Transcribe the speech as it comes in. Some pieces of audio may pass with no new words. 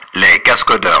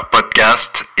Codeurs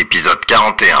podcast, épisode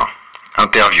 41.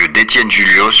 Interview d'Étienne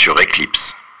Juliot sur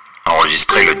Eclipse.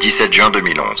 Enregistré le 17 juin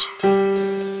 2011.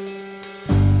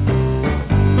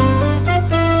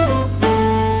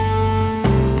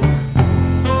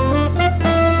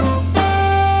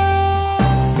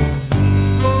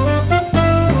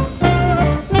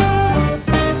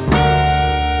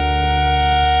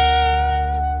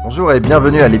 Bonjour et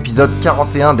bienvenue à l'épisode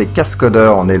 41 des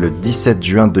Codeurs. On est le 17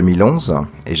 juin 2011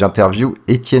 et j'interviewe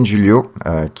Étienne Juliot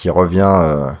qui revient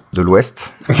de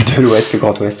l'Ouest. De l'Ouest, le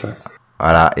Grand Ouest. Ouais.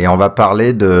 Voilà, et on va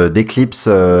parler d'Eclipse,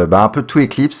 un peu de tout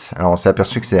Eclipse. Alors on s'est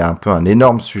aperçu que c'est un peu un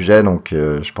énorme sujet, donc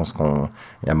je pense qu'il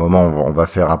y a un moment on va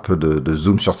faire un peu de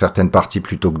zoom sur certaines parties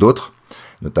plutôt que d'autres,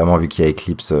 notamment vu qu'il y a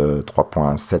Eclipse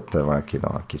 3.7 voilà, qui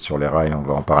est sur les rails, on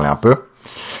va en parler un peu.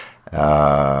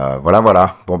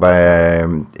 Voilà. Bon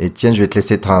Étienne, je vais te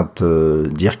laisser te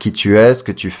dire qui tu es, ce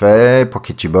que tu fais, pour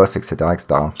qui tu bosses, etc.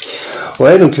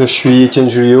 Ouais, donc je suis Étienne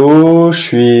Juliot, je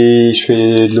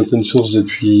fais de l'open source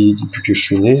depuis que je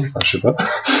suis né, enfin je sais pas,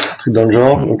 un truc dans le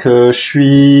genre. Donc je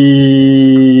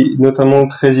suis notamment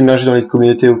très immergé dans les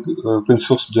communautés open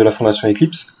source de la fondation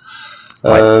Eclipse.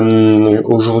 Ouais.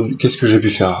 Aujourd'hui, qu'est-ce que j'ai pu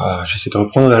faire? J'essaie de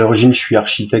reprendre. À l'origine, je suis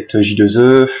architecte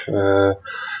J2E.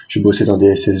 J'ai bossé dans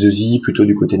des SS2I, plutôt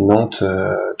du côté de Nantes,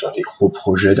 dans des gros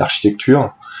projets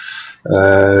d'architecture.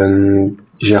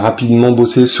 J'ai rapidement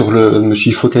me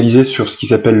suis focalisé sur ce qui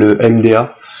s'appelle le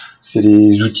MDA. C'est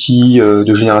les outils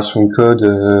de génération de code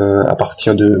à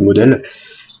partir de modèles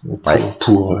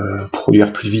pour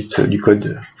produire plus vite du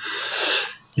code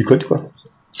quoi.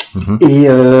 Et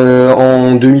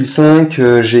en 2005,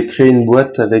 j'ai créé une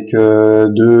boîte avec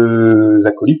deux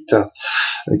acolytes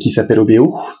qui s'appelle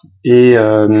OBO. Et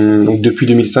donc depuis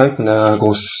 2005, on a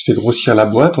fait grossir la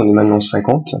boîte. On est maintenant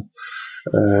 50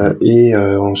 et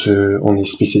on est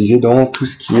spécialisé dans tout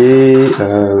ce qui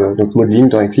est donc modeling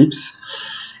dans Eclipse.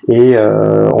 Et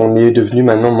on est devenu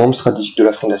maintenant membre stratégique de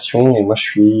la fondation. Et moi, je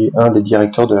suis un des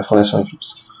directeurs de la fondation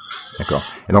Eclipse. D'accord.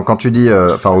 Et donc quand tu dis,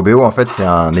 OBO en fait c'est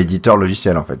un éditeur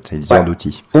logiciel en fait, éditeur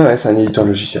d'outils. Ouais, c'est un éditeur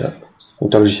logiciel.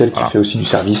 Éditeur logiciel qui fait aussi du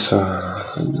service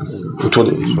autour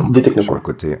des technos. Sur le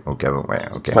côté, ok. Ouais,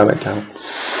 carrément.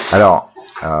 Alors,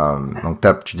 donc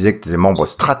tu disais que tu étais membre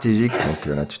stratégique,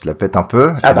 donc là tu te la pètes un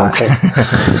peu.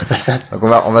 Donc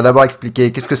on va d'abord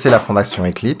expliquer qu'est-ce que c'est la fondation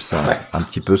Eclipse, un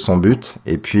petit peu son but,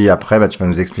 et puis après tu vas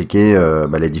nous expliquer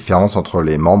les différences entre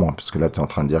les membres, parce que là tu es en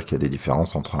train de dire qu'il y a des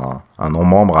différences entre un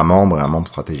non-membre, un membre et un membre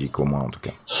stratégique au moins en tout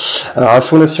cas. Alors la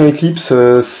fondation Eclipse,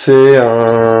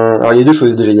 alors il y a deux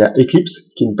choses déjà, il y a Eclipse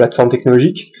qui est une plateforme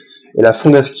technologique, et la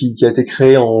fondation qui a été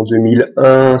créée en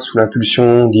 2001 sous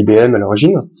l'impulsion d'IBM à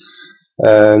l'origine.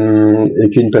 Et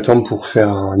qui est une plateforme pour faire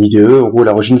un IDE. En gros, à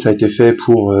l'origine, ça a été fait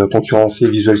pour concurrencer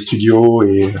Visual Studio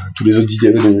et tous les autres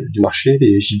IDE du marché,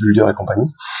 les JBuilder et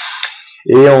compagnie.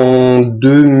 Et en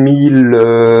 2000,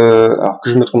 alors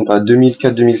que je me trompe pas,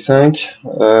 2004-2005,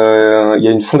 il y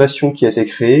a une fondation qui a été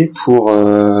créée pour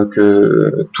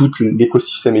que tout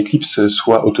l'écosystème Eclipse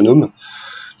soit autonome.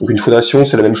 Donc une fondation,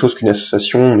 c'est la même chose qu'une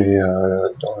association, mais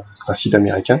dans le principe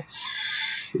américain.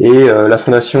 Et la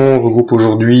fondation regroupe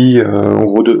aujourd'hui en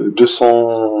gros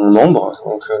 200 membres.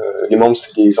 Donc les membres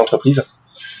c'est des entreprises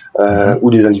ou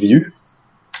des individus.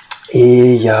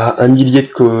 Et il y a 1 millier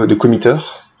de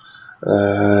committeurs,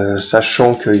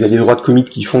 sachant qu'il y a des droits de commit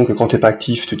qui font que quand t'es pas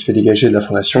actif, tu te fais dégager de la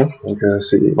fondation. Donc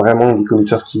c'est vraiment des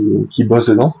committeurs qui bossent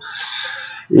dedans.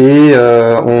 Et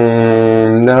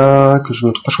on a, que je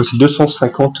me trompe pas, je crois que c'est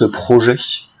 250 projets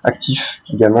actifs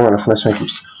également dans la fondation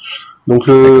Eclipse. Donc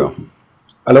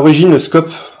à l'origine, le scope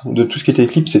de tout ce qui était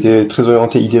Eclipse était très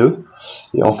orienté IDE.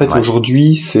 Et en fait,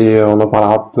 aujourd'hui, on en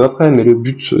parlera un peu après, mais le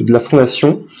but de la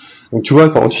fondation, donc tu vois,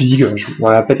 quand tu dis que je me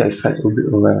répète un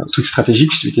truc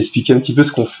stratégique, je vais t'expliquer un petit peu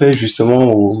ce qu'on fait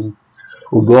justement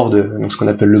au board. Donc ce qu'on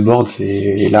appelle le board,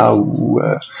 c'est là où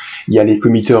il y a les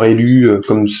committeurs élus,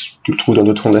 comme tu le trouves dans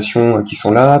d'autres fondations qui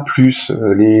sont là, plus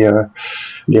les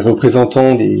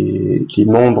représentants des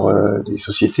membres des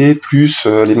sociétés, plus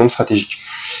les membres stratégiques.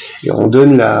 Et on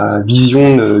donne la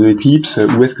vision de Eclipse,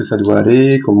 où est-ce que ça doit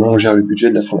aller, comment on gère le budget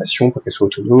de la fondation pour qu'elle soit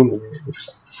autonome, et tout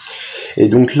ça. Et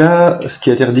donc là, ce qui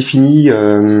a été redéfini,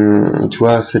 tu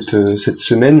vois, cette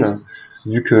semaine,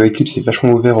 vu que Eclipse est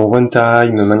vachement ouvert au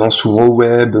runtime, maintenant s'ouvre au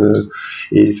web,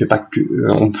 et fait pas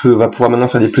que, va pouvoir maintenant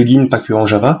faire des plugins, pas que en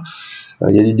Java.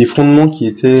 Il y a des fondements qui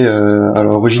étaient à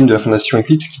l'origine de la fondation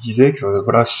Eclipse qui disaient que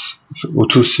voilà,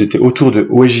 c'était autour de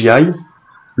OSGI,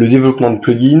 le développement de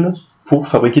plugins pour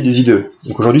fabriquer des IDE.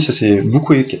 Donc aujourd'hui, ça s'est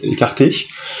beaucoup écarté.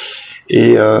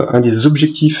 Et un des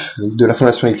objectifs de la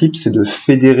fondation Eclipse, c'est de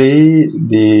fédérer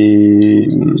des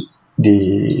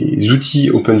outils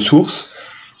open source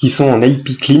qui sont en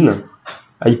IP clean.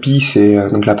 IP, c'est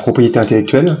donc la propriété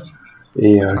intellectuelle,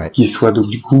 et qui soit donc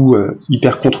du coup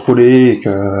hyper contrôlé, et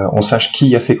qu'on sache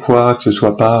qui a fait quoi, que ce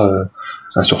soit pas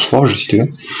un SourceForge si tu veux,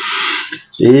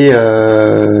 et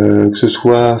que ce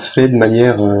soit fait de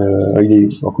manière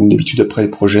comme d'habitude après les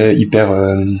projets hyper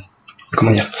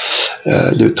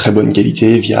de très bonne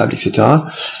qualité, viable, etc.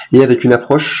 Et avec une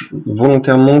approche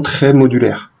volontairement très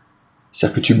modulaire.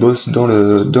 C'est-à-dire que tu bosses dans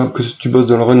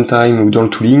le runtime ou dans le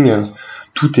tooling,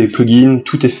 tout est plugin,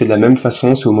 tout est fait de la même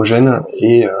façon, c'est homogène,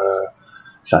 et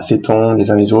ça s'étend les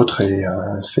uns les autres, et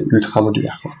c'est ultra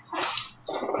modulaire, quoi.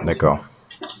 D'accord.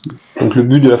 Donc le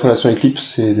but de la fondation Eclipse,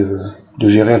 c'est de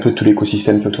gérer un peu tout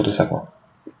l'écosystème qui est autour de ça, quoi.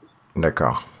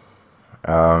 D'accord.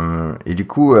 Et du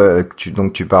coup,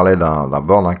 tu parlais d'un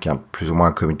board qui est plus ou moins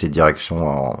un comité de direction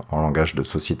en langage de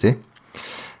société.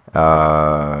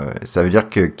 Ça veut dire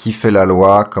que qui fait la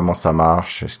loi, comment ça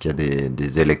marche, est-ce qu'il y a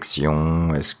des élections,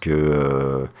 est-ce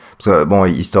que parce que bon,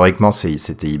 historiquement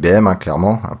c'était IBM,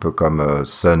 clairement, un peu comme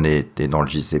Sun était dans le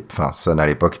JCP, enfin Sun à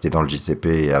l'époque était dans le JCP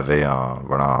et avait un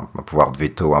pouvoir de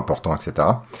veto important, etc.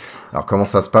 Alors comment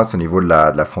ça se passe au niveau de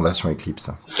la fondation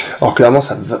Eclipse? Alors clairement,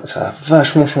 ça a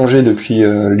vachement changé depuis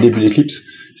le début d'Eclipse.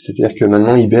 C'est-à-dire que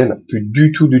maintenant IBM n'a plus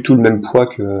du tout le même poids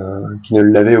qu'il ne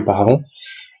l'avait auparavant.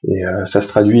 Et ça se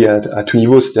traduit à tout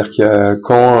niveau. C'est-à-dire que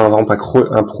quand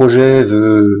un projet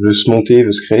veut se monter,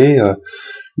 veut se créer,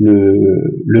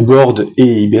 le board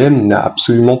et IBM n'a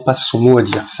absolument pas son mot à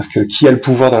dire. C'est-à-dire que qui a le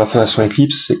pouvoir dans la fondation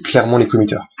Eclipse, c'est clairement les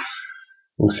committeurs.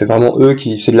 Donc c'est vraiment eux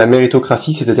c'est de la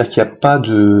méritocratie, c'est-à-dire qu'il n'y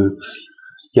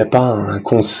a pas un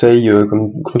conseil,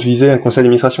 comme tu disais, un conseil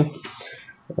d'administration.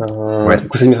 Un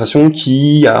conseil d'administration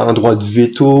qui a un droit de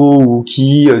veto ou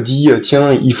qui dit tiens,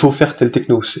 il faut faire tel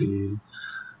techno.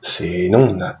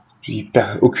 Non,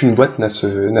 aucune boîte n'a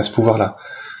ce pouvoir-là.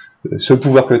 Ce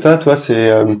pouvoir que t'as, toi, c'est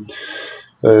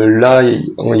là,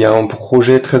 il y a un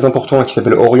projet très important qui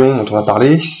s'appelle Orion, dont on va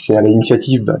parler. C'est à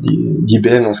l'initiative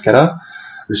d'IBM dans ce cas-là.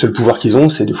 Le seul pouvoir qu'ils ont,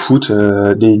 c'est de foutre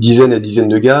des dizaines et des dizaines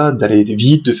de gars, d'aller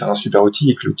vite, de faire un super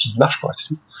outil et que l'outil marche, quoi. C'est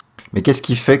tout. Mais qu'est-ce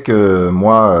qui fait que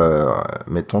moi,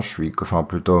 mettons, je suis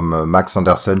plutôt Max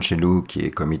Anderson chez nous, qui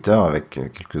est committeur avec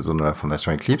quelques autres de la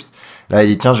fondation Eclipse. Là, il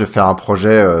dit tiens, je vais faire un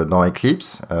projet dans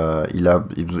Eclipse.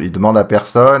 Il demande à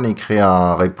personne, il crée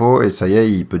un repo et ça y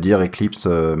est, il peut dire Eclipse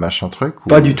machin truc.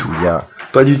 Pas du tout.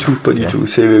 Pas du tout.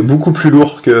 C'est beaucoup plus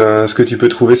lourd que ce que tu peux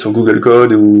trouver sur Google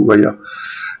Code ou ailleurs.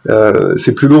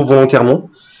 C'est plus lourd volontairement.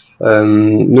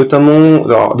 Notamment,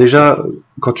 alors déjà,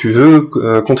 quand tu veux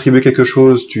contribuer quelque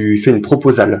chose, tu fais une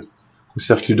proposale.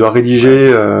 C'est-à-dire que tu dois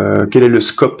rédiger quel est le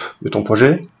scope de ton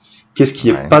projet, qu'est-ce qui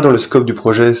est pas dans le scope du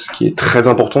projet, ce qui est très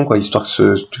important, quoi, histoire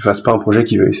que tu fasses pas un projet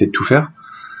qui veut essayer de tout faire.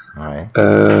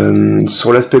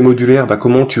 Sur l'aspect modulaire,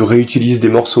 comment tu réutilises des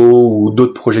morceaux ou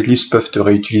d'autres projets Eclipse peuvent te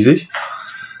réutiliser.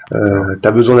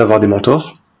 T'as besoin d'avoir des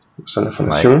mentors, c'est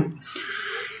l'information.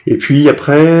 Et puis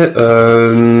après,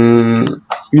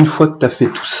 une fois que tu as fait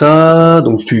tout ça,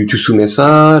 donc tu soumets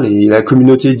ça, la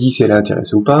communauté dit si elle est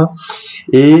intéressée ou pas,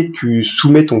 et tu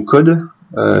soumets ton code,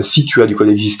 si tu as du code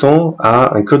existant,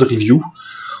 à un code review,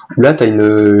 où là tu as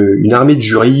une armée de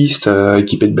juristes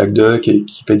équipés de Black Duck,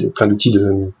 équipés de plein d'outils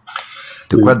de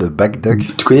quoi, de Black Duck?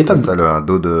 Tu connais pas ça, un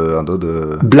dos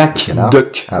de Black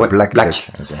Duck. Ah, ouais, Black Duck.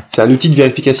 Okay. C'est un outil de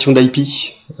vérification d'IP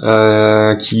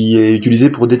qui est utilisé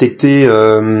pour détecter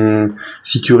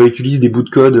si tu réutilises des bouts de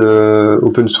code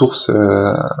open source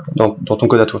dans ton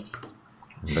code à toi.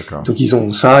 D'accord. Donc ils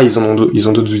ont ça, ils ont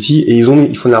d'autres outils et ils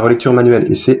font de la relecture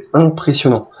manuelle et c'est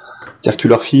impressionnant. C'est-à-dire que tu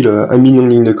leur files 1 million de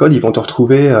lignes de code, ils vont te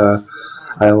retrouver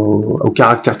au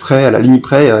caractère près, à la ligne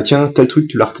près, tiens, tel truc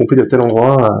tu l'as repompé de tel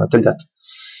endroit à telle date.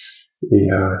 Et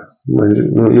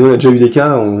nous on a déjà eu des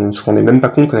cas, on se rendait même pas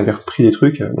compte qu'on avait repris des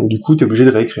trucs, donc du coup t'es obligé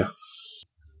de réécrire.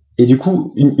 Et du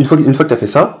coup, une fois que t'as fait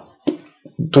ça,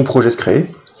 ton projet se crée,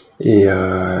 et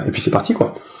puis c'est parti,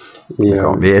 quoi.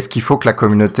 D'accord. Mais est-ce qu'il faut que la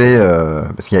communauté,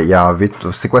 parce qu'il y a un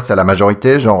veto, c'est quoi, c'est à la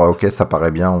majorité, genre ok ça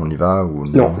paraît bien, on y va, ou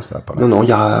non, ça paraît... Non, il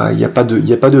y a pas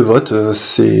de vote.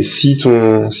 C'est si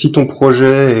ton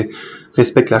projet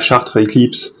respecte la charte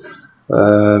Eclipse,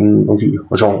 donc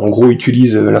genre en gros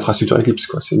utilise l'infrastructure Eclipse,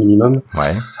 quoi, c'est le minimum.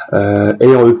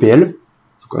 Et en EPL,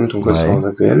 faut quand même ton code soit en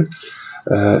EPL,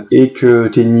 et que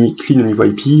t'es clean au niveau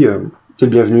IP, t'es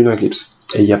le bienvenu dans Eclipse.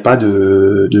 Et il n'y a pas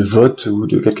de vote ou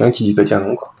de quelqu'un qui va dire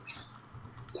non, quoi.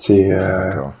 C'est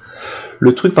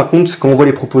le truc, par contre, quand on voit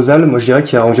les proposals, moi je dirais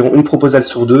qu'il y a environ une proposale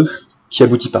sur 2 qui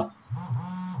aboutit pas.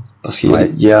 Parce qu'il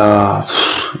y a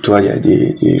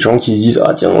des gens qui disent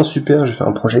ah tiens super, j'ai fait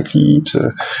un projet Eclipse,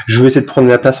 je vais essayer de prendre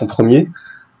la place en premier.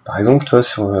 Par exemple, toi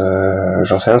sur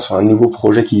j'en sais rien, sur un nouveau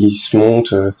projet qui se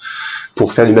monte,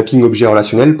 pour faire du mapping objet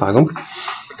relationnel, par exemple.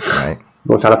 Ouais.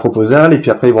 Ils vont faire la proposal, et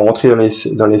puis après ils vont rentrer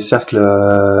dans les cercles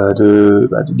de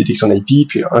détection d'IP,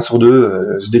 puis 1 sur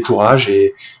 2 se découragent,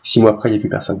 et 6 mois après il n'y a plus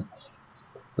personne.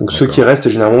 Donc ceux qui restent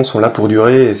généralement sont là pour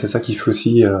durer, et c'est ça qui fait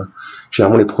aussi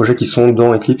généralement les projets qui sont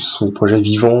dans Eclipse sont des projets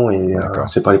vivants, et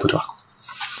c'est pas des potoirs.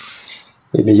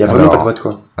 Mais il y a vraiment pas de vote,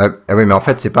 quoi. Oui, mais en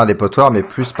fait c'est pas un dépotoir, mais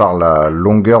plus par la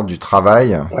longueur du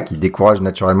travail qui décourage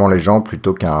naturellement les gens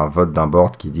plutôt qu'un vote d'un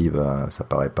board qui dit ça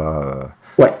paraît pas.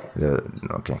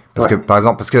 Ok. Parce que par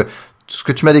exemple, ce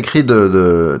que tu m'as décrit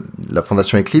de la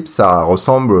fondation Eclipse, ça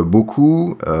ressemble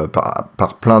beaucoup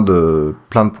par plein de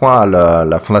points à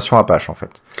la fondation Apache en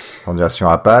fait. Fondation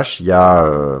Apache, il y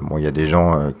a des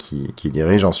gens qui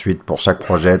dirigent. Ensuite, pour chaque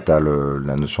projet, tu as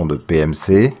la notion de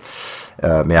PMC.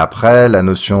 Mais après, la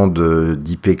notion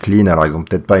d'IP clean, alors ils ont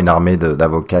peut-être pas une armée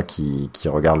d'avocats qui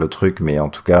regardent le truc, mais en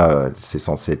tout cas, c'est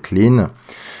censé être clean.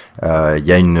 Il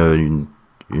y a une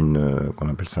qu'on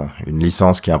appelle ça, une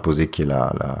licence qui est imposée, qui est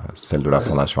celle de la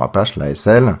fondation Apache,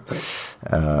 l'ASL.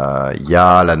 Il y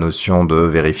a la notion de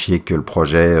vérifier que le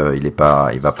projet il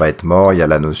va pas être mort. Il y a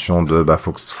la notion de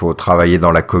faut travailler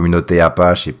dans la communauté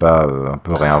Apache et pas un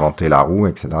peu réinventer la roue,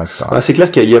 etc. C'est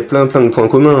clair qu'il y a plein de points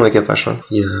communs avec Apache.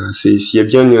 S'il y a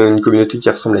bien une communauté qui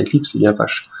ressemble à Eclipse, c'est bien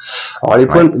Apache. Alors les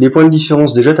points de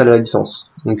différence, déjà t'as la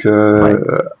licence. Donc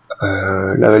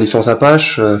la licence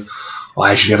Apache.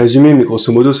 Je vais résumer, mais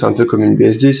grosso modo, c'est un peu comme une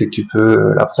BSD, c'est que tu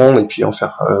peux la prendre et puis en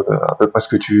faire à peu près ce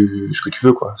que tu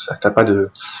veux, quoi.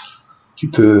 Tu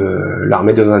peux la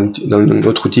remettre dans un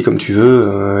autre outil comme tu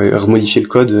veux, et remodifier le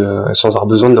code sans avoir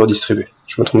besoin de le redistribuer.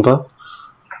 Je me trompe pas?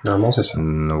 Normalement, c'est ça.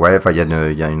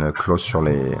 Il y a une clause sur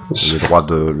les droits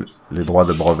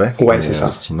de brevet. Ouais, c'est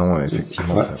ça. Sinon,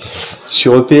 effectivement, c'est un peu ça.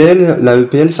 Sur la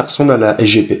EPL, ça ressemble à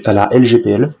la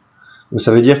LGPL. Donc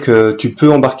ça veut dire que tu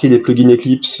peux embarquer des plugins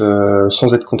Eclipse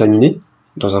sans être contaminé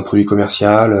dans un produit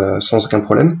commercial sans aucun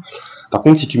problème. Par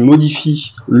contre, si tu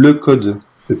modifies le code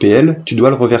EPL, tu dois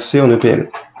le reverser en EPL.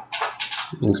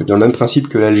 Donc dans le même principe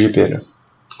que la LGPL.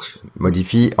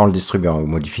 Modifie en le distribuant ou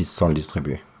modifie sans le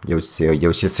distribuer. Il y a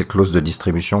aussi ces clauses de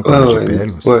distribution comme la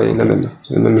LGPL.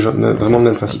 Vraiment le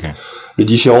même principe. Okay. Les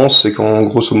différences, c'est qu'en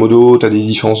grosso modo, tu as des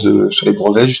différences sur les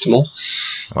brevets justement.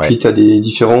 Ouais. Puis tu as des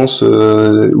différences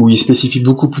où ils spécifient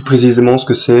beaucoup plus précisément ce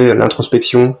que c'est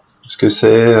l'introspection, ce que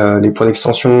c'est les points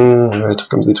d'extension,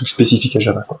 des trucs spécifiques à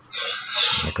Java, quoi.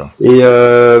 D'accord. Et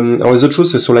alors les autres choses,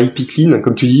 c'est sur l'IP clean,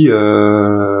 comme tu dis,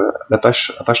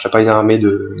 Apache t'as pas une armée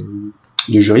de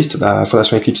juristes,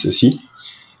 Fondation Eclipse aussi.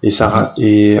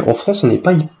 Et en France, on n'est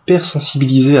pas hyper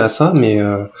sensibilisé à ça, mais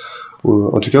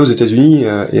en tout cas aux États-Unis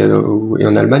et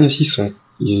en Allemagne aussi,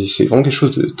 c'est vraiment quelque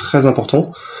chose de très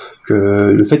important. Que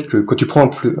le fait que quand tu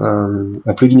prends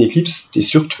un plugin Eclipse, t'es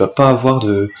sûr que tu vas pas avoir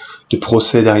de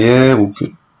procès derrière, ou que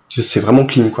c'est vraiment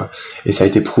clean, quoi. Et ça a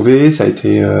été prouvé,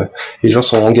 les gens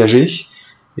sont engagés,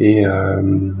 et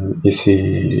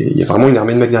il y a vraiment une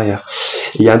armée de mecs derrière.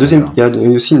 Et il y a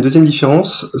aussi une deuxième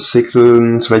différence, c'est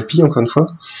que sur l'IP, encore une fois,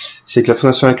 c'est que la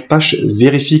fondation Apache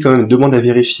demande à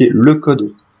vérifier le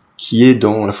code qui est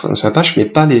dans la fondation Apache, mais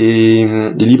pas les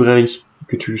librairies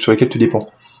sur lesquelles tu dépends.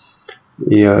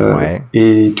 Et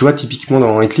tu vois, typiquement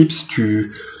dans Eclipse,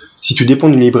 si tu dépends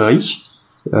d'une librairie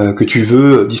que tu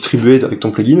veux distribuer avec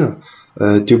ton plugin,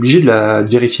 t'es obligé de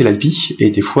vérifier l'IP, et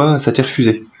des fois ça t'est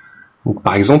refusé. Donc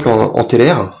par exemple en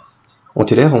TLR,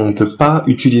 on peut pas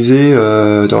utiliser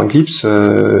dans Eclipse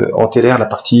en TLR la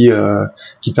partie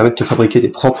qui te permet de te fabriquer des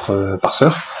propres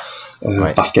parseurs,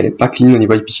 parce qu'elle est pas clean au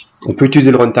niveau IP. On peut utiliser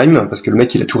le runtime parce que le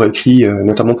mec il a tout réécrit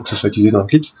notamment pour que ce soit utilisé dans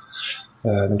Eclipse.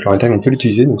 Donc le runtime on peut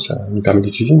l'utiliser, donc ça nous permet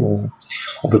d'utiliser, mais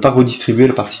on peut pas redistribuer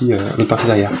la partie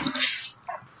derrière.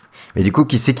 Et du coup,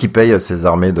 qui c'est qui paye ces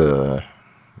armées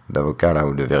d'avocats là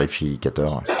ou de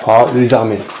vérificateurs? Les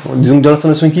armées. Disons que dans la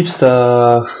fondation Eclipse,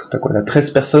 t'as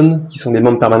 13 personnes qui sont des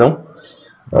membres permanents.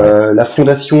 La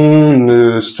fondation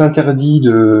ne s'interdit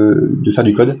de faire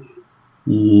du code.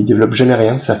 Ils développent jamais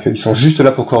rien, c'est-à-dire qu'ils sont juste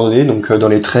là pour coordonner. Donc dans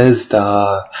les 13,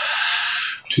 t'as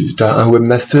un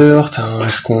webmaster, t'as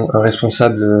un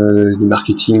responsable du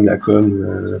marketing, la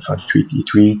com, du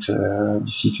tweet,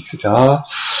 du site, etc.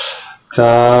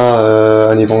 T'as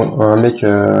un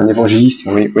évangéliste,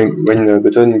 Wayne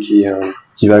Button,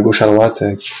 qui va à gauche à droite,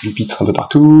 qui pupitre un peu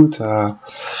partout.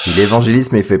 Il est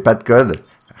évangéliste mais il fait pas de code.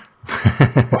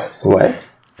 Ouais.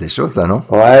 C'est chaud ça, non?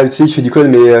 Ouais, tu sais, il fait du code,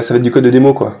 mais ça va être du code de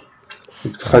démo, quoi.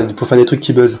 Pour faire des trucs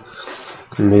qui buzzent.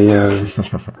 Mais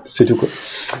c'est tout, quoi.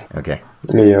 Ok.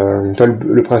 Mais toi,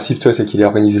 le principe, toi, c'est qu'il a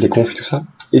organisé les confs et tout ça.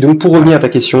 Et donc, pour revenir à ta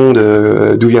question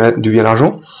d'où vient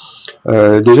l'argent,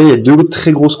 déjà, il y a deux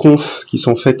très grosses confs qui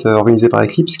sont faites organisées par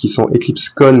Eclipse, qui sont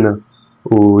EclipseCon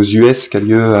aux US qui a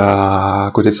lieu à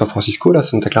côté de San Francisco, là,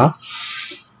 Santa Clara,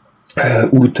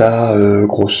 où t'as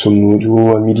grosso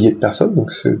modo 1 millier de personnes, donc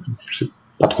c'est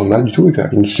pas trop mal du tout, et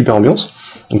une super ambiance,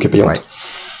 donc est payante,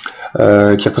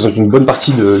 qui représente une bonne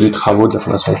partie des travaux de la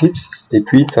fondation Eclipse. Et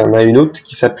puis t'en as une autre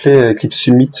qui s'appelait Eclipse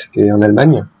Summit, qui est en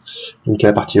Allemagne, donc qui est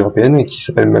la partie européenne, et qui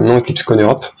s'appelle maintenant Eclipse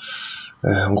Codeurs.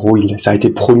 En gros, ça a été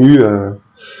promu,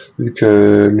 vu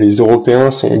que les Européens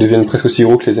deviennent presque aussi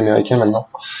gros que les Américains maintenant.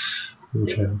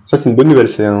 Donc, ça c'est une bonne nouvelle.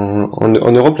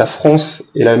 En Europe, la France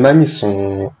et l'Allemagne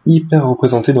sont hyper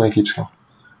représentés dans Eclipse, quoi.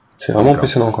 C'est vraiment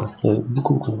impressionnant, quoi. Il y a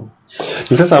beaucoup de monde.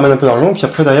 Donc ça ramène un peu d'argent. Puis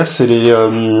après derrière, c'est les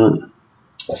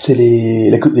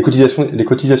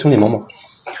cotisations des membres.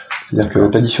 C'est-à-dire que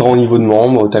t'as différents niveaux de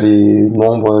membres. T'as les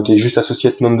membres, t'es juste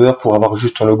associate member pour avoir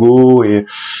juste ton logo et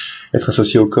être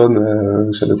associé au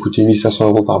com, ça doit coûter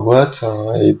 1500 € par boîte.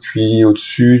 Et puis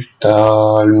au-dessus,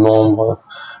 t'as le membre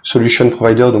Solution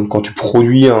Provider, donc quand tu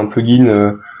produis un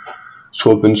plugin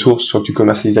soit open source, soit que tu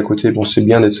commercialises à côté, bon c'est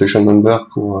bien d'être Solution Member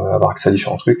pour avoir accès à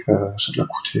différents trucs, ça doit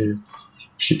coûter,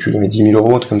 je sais plus, dans les 10 000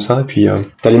 €, un truc comme ça. Et puis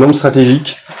t'as les membres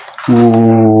stratégiques,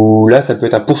 où là ça peut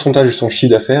être un pourcentage de ton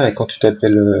chiffre d'affaires, et quand tu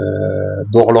t'appelles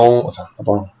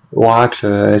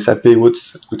Oracle, SAP ou autre,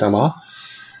 ça te coûte un bras.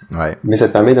 Ouais. Mais ça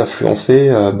te permet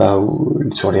d'influencer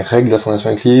sur les règles de la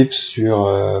fondation Eclipse, sur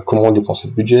comment dépenser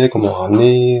le budget, comment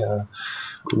ramener,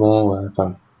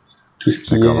 tout ce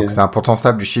qui est... Donc c'est un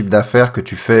potentiel du chiffre d'affaires que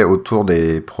tu fais autour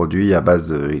des produits à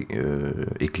base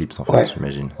Eclipse, en fait,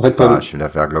 j'imagine. C'est pas un chiffre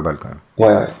d'affaires global, quand même.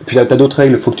 Ouais. Et puis là, t'as d'autres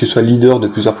règles. Il faut que tu sois leader de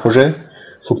plusieurs projets.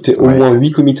 Il faut que tu aies au moins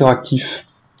 8 committeurs actifs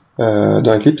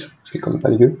dans Eclipse, ce qui est quand même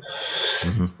pas dégueu.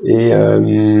 Et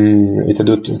t'as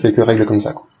quelques règles comme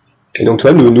ça, quoi. Et donc,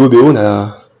 toi, nous, au BO, on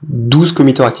a 12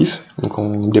 committeurs actifs. Donc,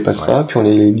 on dépasse ça. Puis, on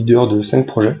est leader de 5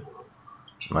 projets.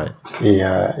 Ouais.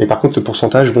 Et par contre, le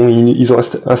pourcentage, bon, ils ont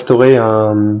instauré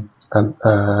pas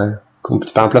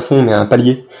un plafond, mais un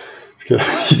palier.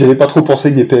 Parce qu'ils n'avaient pas trop pensé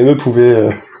que des PME pouvaient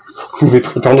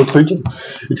faire nos trucs, et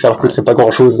que ça leur coûterait pas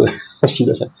grand chose, en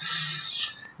chiffre d'affaires.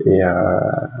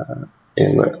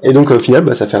 Et donc, au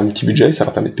final, ça fait un petit budget, ça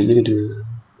leur permet de payer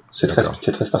ces 13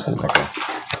 personnes. D'accord.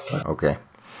 Ok.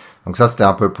 Donc ça, c'était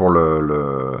un peu pour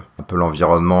un peu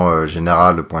l'environnement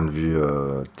général, le point de vue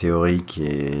théorique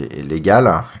et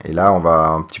légal. Et là, on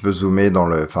va un petit peu zoomer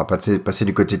passer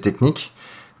du côté technique.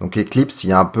 Donc Eclipse,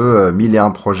 il y a un peu 1001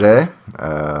 projets.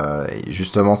 Et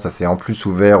justement, ça s'est en plus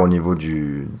ouvert au niveau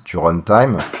du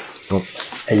runtime. Donc,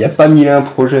 il n'y a pas 1001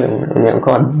 projets, on est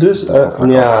encore à on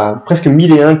est à presque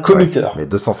 1001 committeurs. Mais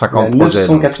 250 projets,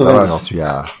 donc ça va, j'en suis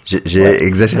à... J'ai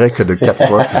exagéré que de 4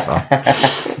 fois plus.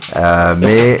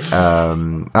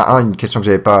 Une question que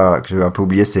j'avais un peu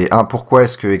oublié, c'est pourquoi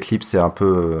est-ce que Eclipse est un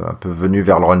peu venu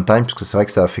vers le runtime, parce que c'est vrai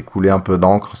que ça a fait couler un peu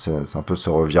d'encre, c'est un peu ce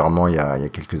revirement il y a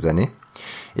quelques années.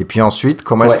 Et puis ensuite,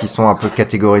 comment est-ce qu'ils sont un peu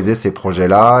catégorisés ces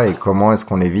projets-là, et comment est-ce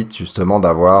qu'on évite justement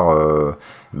d'avoir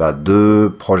 2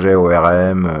 projets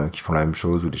ORM qui font la même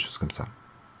chose ou des choses comme ça?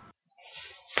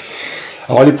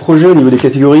 Alors les projets au niveau des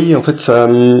catégories, en fait,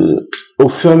 au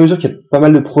fur et à mesure qu'il y a pas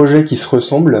mal de projets qui se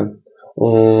ressemblent,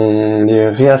 on les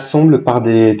réassemble par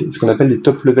ce qu'on appelle des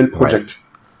top level projects.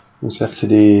 Donc c'est-à-dire que c'est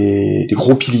des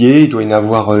gros piliers, il doit y en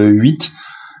avoir 8.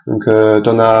 Donc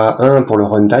t'en as un pour le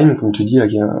runtime, comme tu dis, là,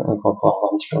 on va pouvoir voir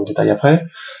un petit peu en détail après.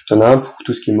 T'en as un pour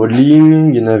tout ce qui est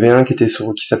modeling, il y en avait un qui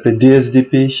s'appelait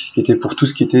DSDP, qui était pour tout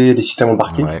ce qui était des systèmes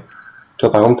embarqués. Ouais.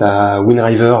 Toi par exemple t'as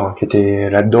WinRiver qui était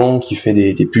là-dedans, qui fait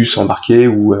des puces embarquées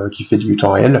ou qui fait du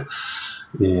temps réel.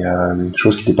 Et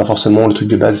chose qui n'était pas forcément le truc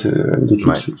de base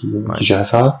d'Eclipse qui gérait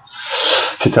ça,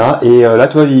 etc. Et là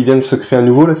toi ils viennent de se créer un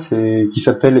nouveau là,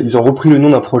 ils ont repris le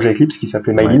nom d'un projet Eclipse qui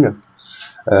s'appelait Mylin.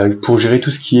 Pour gérer tout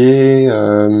ce qui est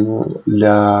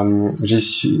la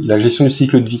gestion du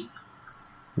cycle de vie.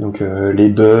 Donc les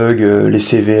bugs, les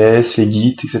CVS, les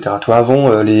Git, etc. Toi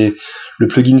avant le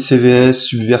plugin CVS,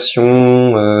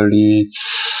 subversion,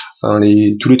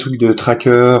 tous les trucs de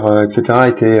tracker, etc.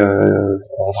 étaient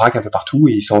en vrac un peu partout,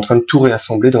 et ils sont en train de tout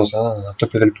réassembler dans un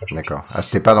top level project. D'accord.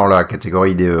 C'était pas dans la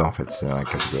catégorie IDE en fait, c'est dans la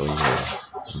catégorie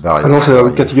variable. Ah non, c'est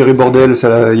la catégorie bordel,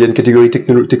 il y a une catégorie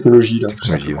technologie là.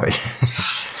 Technologie, oui.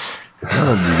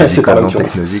 Du code non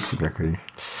technologique, c'est bien connu.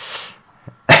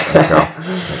 D'accord.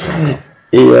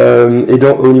 Et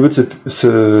au niveau de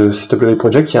ce top level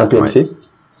project, il y a un PMC.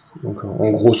 Donc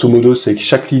en grosso modo, c'est que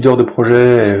chaque leader de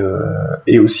projet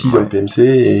est aussi dans le PMC,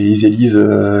 et ils élisent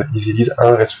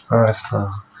un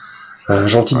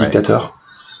gentil dictateur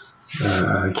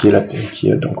qui est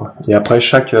là-dedans, quoi. Et après,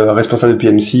 chaque responsable de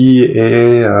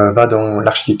PMC va dans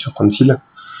l'architecture council,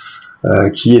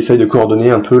 qui essaye de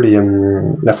coordonner un peu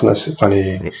la fondation,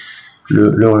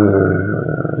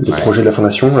 les projets de la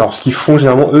fondation. Alors ce qu'ils font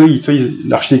généralement, eux,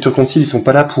 l'architecture concile, ils sont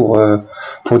pas là pour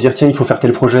dire tiens il faut faire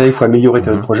tel projet, il faut améliorer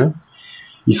tel projet.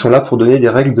 Ils sont là pour donner des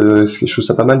règles je trouve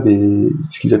ça pas mal,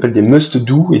 ce qu'ils appellent des must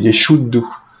do et des should do.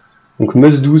 Donc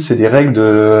must do, c'est des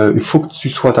règles il faut que tu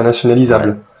sois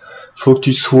internationalisable, faut que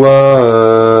tu sois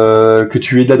que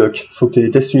tu aies de la doc, faut que tu aies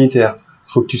des tests unitaires,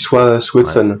 faut que tu sois sous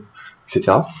Hudson,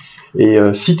 etc. Et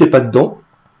si t'es pas dedans,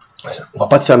 on va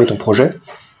pas te fermer ton projet.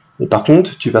 Et par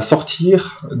contre, tu vas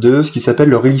sortir de ce qui s'appelle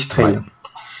le release train.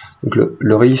 Donc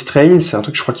le release train, c'est un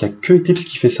truc, je crois qu'il y a que Eclipse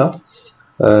qui fait ça.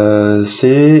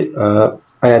 C'est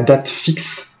à date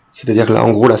fixe, c'est-à-dire là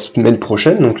en gros la semaine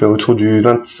prochaine, donc autour du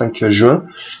 25 juin,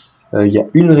 il y a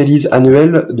une release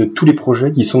annuelle de tous les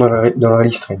projets qui sont dans le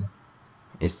release train.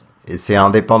 Et c'est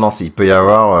indépendant, il peut y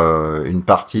avoir une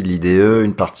partie de l'IDE,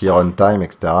 une partie runtime,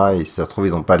 etc. Et si ça se trouve,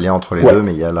 ils n'ont pas de lien entre les deux,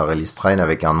 mais il y a la release train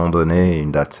avec un nom donné et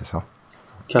une date, c'est ça?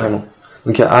 Carrément.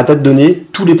 Donc à date donnée,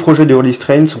 tous les projets de release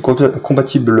train sont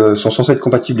censés être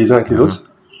compatibles les uns avec les autres.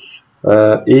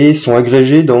 Et sont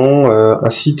agrégés dans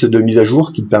un site de mise à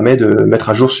jour qui te permet de mettre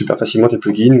à jour super facilement tes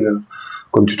plugins,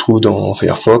 comme tu trouves dans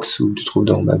Firefox ou tu trouves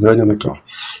dans Maven ou autre.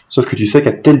 Sauf que tu sais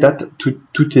qu'à telle date tout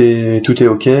est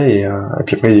ok et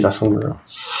puis après il y a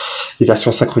des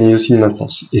versions synchronisées aussi de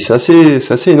maintenance. Et c'est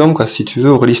assez énorme quoi. Si tu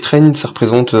veux, au release train ça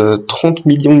représente 30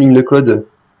 millions de lignes de code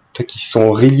qui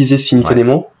sont réalisées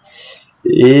simultanément.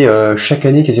 Et chaque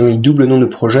année quasiment il double le nombre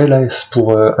de projets là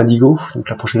pour Indigo, donc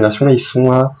la prochaine version là ils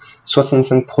sont à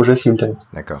 65 projets simultanés.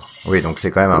 D'accord. Oui, donc c'est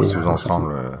quand même un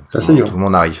sous-ensemble. Tout le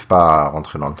monde n'arrive pas à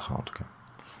rentrer dans le train en tout cas.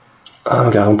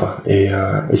 Ah, carrément pas. Et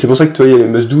c'est pour ça que toi, il y a les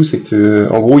must-do, c'est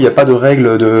que en gros, il n'y a pas de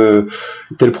règle de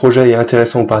tel projet est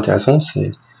intéressant ou pas intéressant.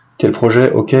 C'est tel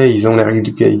projet, ok, ils ont les règles de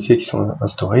qualité qui sont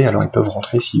instaurées, alors ils peuvent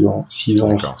rentrer s'ils ont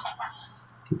envie.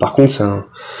 Par contre,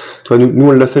 nous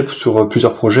on l'a fait sur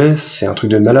plusieurs projets, c'est un truc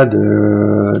de malade,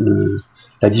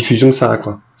 la diffusion que ça a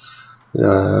quoi.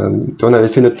 On avait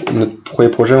fait notre premier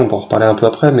projet, on peut en reparler un peu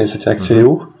après, mais c'était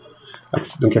Axeléo.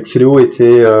 Donc Axeléo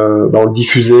était, on le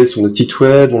diffusait sur notre site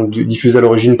web, on le diffusait à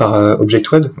l'origine par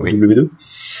ObjectWeb, W2.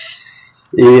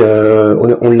 Et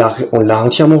on l'a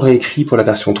entièrement réécrit pour la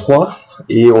version 3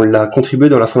 et on l'a contribué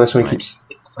dans la formation Eclipse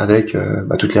avec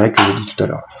toutes les règles que j'ai dit tout à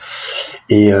l'heure.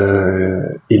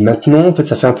 Et maintenant, en fait,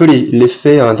 ça fait un peu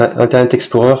l'effet Internet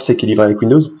Explorer, c'est qui est livré avec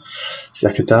Windows.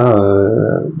 C'est-à-dire que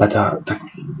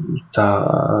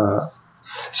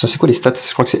c'est quoi les stats?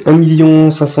 Je crois que c'est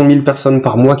 1 500 000 personnes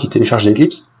par mois qui téléchargent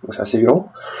Eclipse, donc c'est assez violent.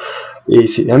 Et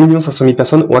c'est 1 500 000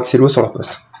 personnes ont Axelo sur leur poste.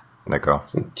 D'accord.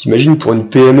 Donc, t'imagines pour une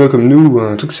PME comme nous,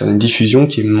 un truc, c'est une diffusion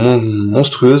qui est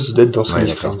monstrueuse d'être dans ce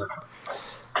registre.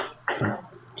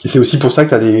 Et c'est aussi pour ça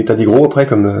que t'as des gros après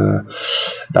comme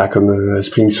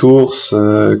Spring Source,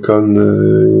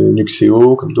 comme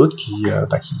Nuxeo, comme d'autres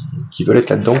qui veulent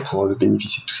être là-dedans pour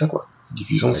bénéficier de tout ça quoi.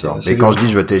 Diffusion. Et quand je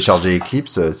dis je veux télécharger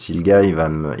Eclipse, si le gars il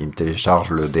me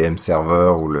télécharge le DM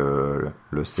server ou le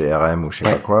CRM ou je sais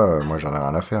pas quoi, moi j'en ai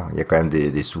rien à faire. Il y a quand même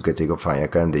des sous-catégories, enfin il y a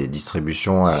quand même des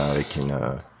distributions avec une.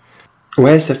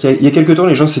 Ouais, c'est-à-dire qu'il y a quelques temps,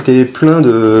 les gens s'étaient plaints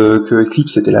que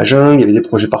Eclipse c'était la jungle, il y avait des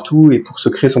projets partout, et pour se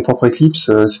créer son propre Eclipse,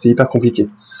 c'était hyper compliqué.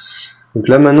 Donc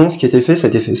là maintenant, ce qui a été fait,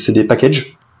 c'est des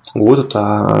packages. En gros,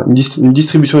 t'as une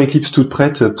distribution Eclipse toute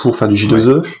prête pour faire du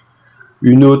J2E,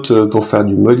 une autre pour faire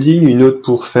du modeling, une autre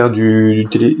pour faire du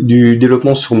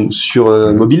développement sur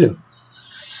mobile,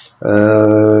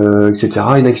 etc.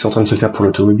 Il y en a qui sont en train de se faire pour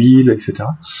l'automobile, etc.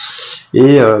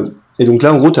 Et donc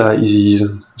là, en gros,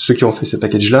 ceux qui ont fait ces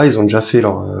packages-là, ils ont déjà fait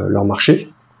leur marché.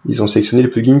 Ils ont sélectionné les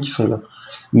plugins qui sont là.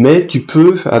 Mais tu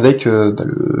peux, avec le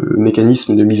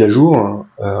mécanisme de mise à jour,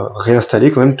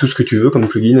 réinstaller quand même tout ce que tu veux comme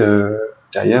plugin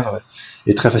derrière,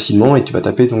 et très facilement. Et tu vas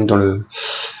taper donc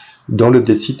dans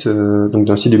l'update site, donc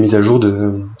dans le site de mise à jour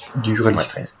du release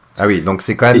train. Ah oui, donc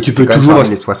c'est quand même, tu peux toujours parmi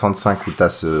les 65 où t'as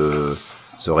ce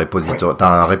repository,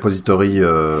 t'as un repository,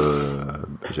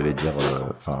 j'allais dire,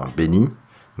 béni,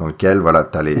 dans lequel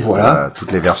t'as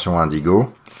toutes les versions Indigo.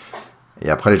 Et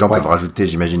après, les gens peuvent rajouter,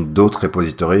 j'imagine, d'autres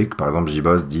repositories. Par exemple,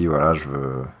 JBoss dit,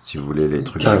 si vous voulez les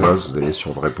trucs JBoss, vous allez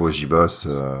sur le repo JBoss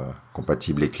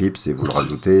compatible Eclipse et vous le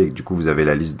rajoutez. Et du coup, vous avez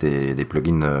la liste des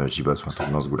plugins JBoss ou un truc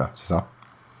dans ce goût-là, c'est ça?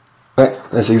 Ouais,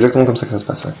 c'est exactement comme ça que ça se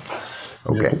passe. Ouais.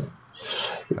 Ok.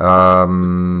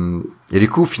 Et du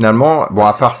coup, finalement,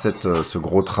 à part ce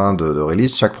gros train de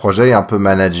release, chaque projet est un peu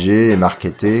managé et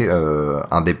marketé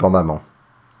indépendamment.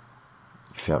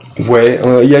 Ouais,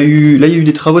 il y a eu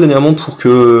des travaux dernièrement pour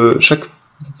que chaque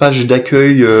page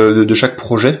d'accueil de chaque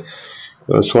projet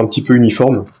soit un petit peu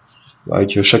uniforme,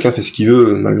 avec chacun fait ce qu'il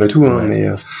veut malgré tout, mais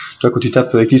toi quand tu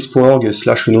tapes eclipse.org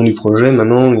 / le nom du projet,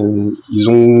 maintenant ils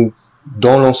ont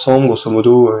dans l'ensemble, grosso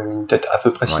modo, une tête à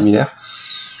peu près similaire.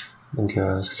 Donc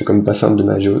c'est quand même pas simple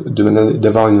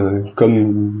d'avoir une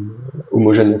com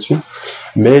homogène là-dessus.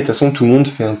 Mais de toute façon, tout le monde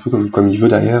fait un peu comme il veut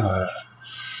derrière.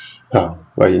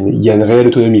 Il y a une réelle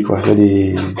autonomie, quoi.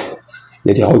 Il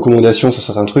y a des recommandations sur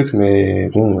certains trucs, mais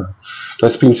bon,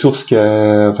 toi Spring Source,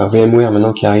 VMware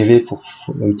maintenant qui est arrivé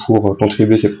pour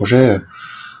contribuer à ces projets,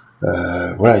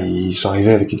 ils sont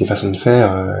arrivés avec des façons de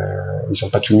faire. Ils n'ont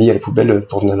pas tout mis à la poubelle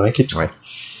pour venir dans Eclipse. Ouais.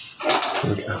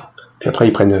 Donc, puis après,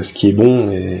 ils prennent ce qui est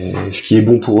bon, et ce qui est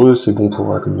bon pour eux, c'est bon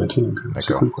pour la communauté. Donc,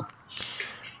 c'est cool, quoi.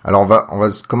 Alors, on va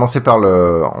commencer par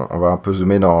on va un peu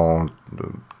zoomer dans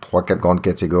 3-4 grandes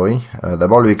catégories.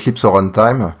 D'abord, le Eclipse au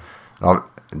runtime. Alors,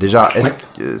 déjà,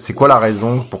 c'est quoi la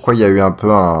raison, pourquoi il y a eu un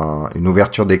peu une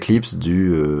ouverture d'Eclipse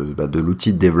de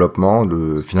l'outil de développement,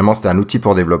 finalement, c'était un outil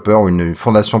pour développeurs ou une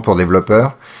fondation pour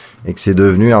développeurs, et que c'est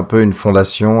devenu un peu une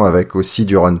fondation avec aussi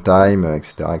du runtime,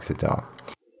 etc., etc.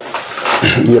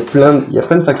 Il y a plein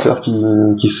de facteurs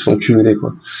qui se sont cumulés,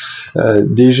 quoi.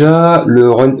 Déjà,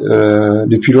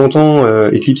 depuis longtemps,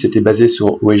 Eclipse était basé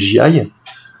sur OSGI,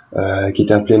 qui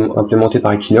était implémenté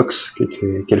par Equinox, qui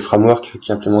est le framework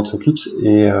qui implémente Eclipse,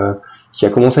 et qui a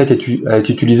commencé à être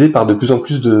utilisé par de plus en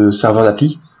plus de serveurs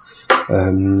d'appli,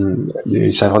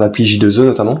 les serveurs d'appli J2E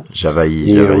notamment,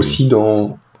 Java.EE, aussi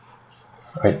dans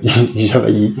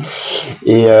Java.EE,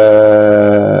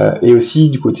 et aussi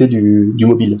du côté du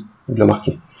mobile, de la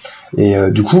marque. Et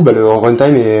du coup, le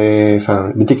runtime les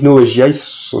technos SGI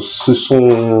se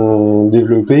sont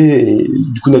développés, et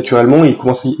du coup, naturellement, il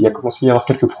a commencé à y avoir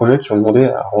quelques projets qui ont demandé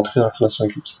à rentrer dans la fondation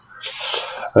Eclipse.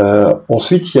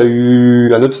 Ensuite, il y a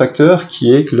eu un autre facteur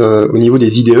qui est que au niveau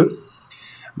des IDE,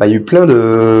 il y a eu plein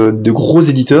de gros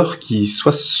éditeurs qui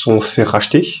soit se sont fait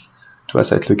racheter. Tu vois,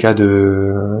 ça va être le cas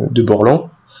de Borland,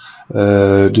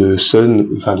 de Sun.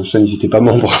 Enfin, de Sun, ils n'étaient pas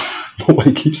membres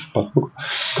Eclipse, pas trop.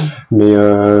 Mais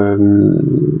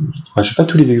je sais pas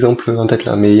tous les exemples en tête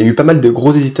là, mais il y a eu pas mal de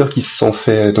gros éditeurs qui se sont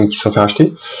fait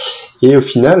racheter. Et au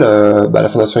final, la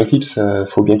fondation Eclipse,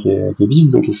 faut bien qu'elle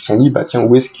vive, donc ils se sont dit, tiens,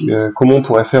 comment on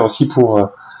pourrait faire aussi pour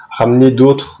ramener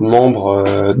d'autres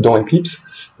membres dans Eclipse,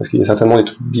 parce qu'il y a certainement des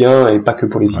trucs bien et pas que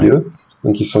pour les IDE.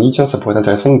 Donc ils se sont dit, tiens, ça pourrait être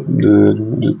intéressant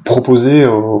de proposer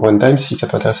au runtime si ça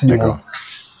peut intéresser du monde.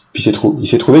 Puis il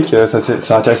s'est trouvé que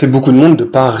ça intéressait beaucoup de monde de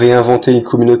pas réinventer une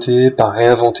communauté, pas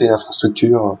réinventer une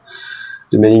infrastructure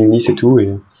de mailing list et tout.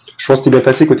 Et je pense que c'était bien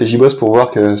passé côté JBoss pour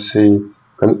voir que c'est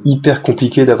comme hyper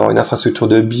compliqué d'avoir une infrastructure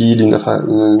de build,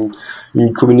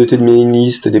 une communauté de mailing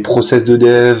list, des process de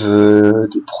dev,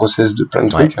 des process de plein de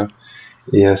trucs.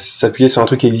 Et s'appuyer sur un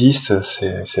truc qui existe,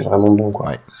 c'est vraiment bon,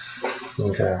 quoi.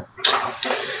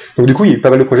 Donc du coup, il y a eu pas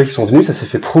mal de projets qui sont venus, ça s'est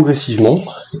fait progressivement,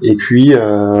 et puis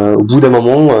au bout d'un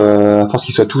moment, à force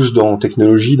qu'ils soient tous dans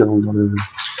technologie, dans le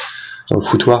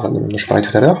foutoir dont je parlais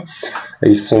tout à l'heure,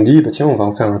 ils se sont dit, tiens, on va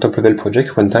en faire un top level project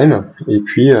runtime, et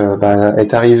puis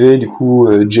est arrivé du coup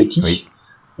Jetty,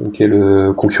 qui est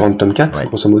le concurrent de Tomcat,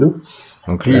 grosso modo.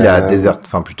 Donc lui, il a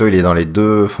il est dans les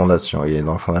deux fondations, il est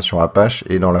dans la fondation Apache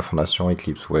et dans la fondation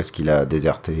Eclipse, ou est-ce qu'il a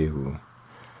déserté ou...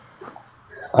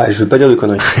 je veux pas dire de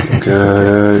conneries. Donc,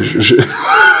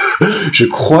 je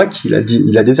crois qu'il a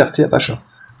déserté Apache.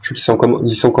 Je crois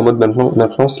qu'ils sont en mode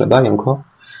maintenance là-bas et encore.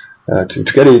 En tout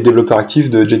cas, les développeurs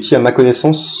actifs de Jetty, à ma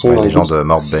connaissance, sont dans les gens de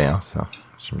Mort Bay, ça.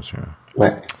 Je me souviens.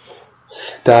 Ouais.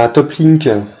 T'as Toplink, qui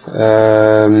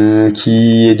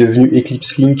est devenu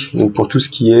Eclipse Link, donc pour tout ce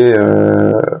qui est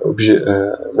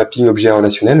mapping objet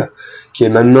relationnel, qui est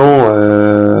maintenant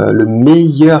le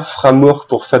meilleur framework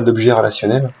pour faire d'objets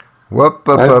relationnels. Hop,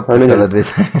 ça va devait...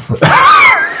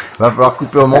 Va falloir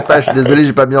couper au montage, je suis désolé,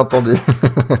 j'ai pas bien entendu.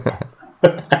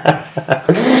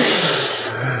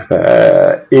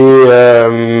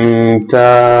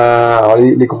 Alors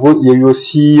les gros, il y a eu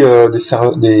aussi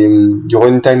du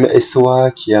runtime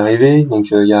SOA qui est arrivé, donc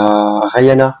il y a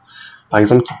Ryana, par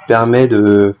exemple, qui te permet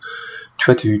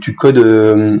tu codes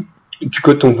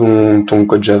ton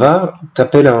code Java,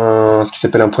 t'appelles ce qui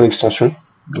s'appelle un point d'extension.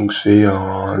 Donc c'est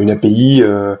une API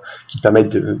qui te permet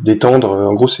d'étendre.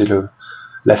 En gros, c'est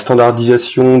la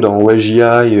standardisation dans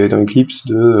OSGI et dans Eclipse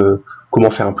de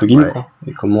comment faire un plugin, quoi,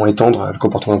 et comment étendre le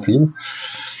comportement d'un plugin.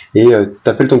 Et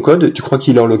t'appelles ton code, tu crois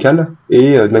qu'il est en local,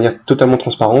 et de manière totalement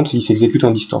transparente, il s'exécute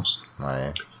en distance.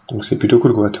 Donc c'est plutôt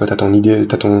cool, quoi. Tu vois, t'as ton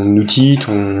outil,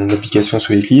 ton application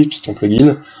sur Eclipse, ton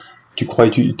plugin. Tu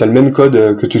as le même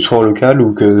code que tu sois en local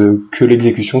ou que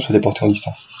l'exécution soit déportée en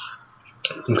distance.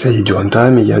 Donc ça, il y a du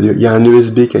runtime, il y a un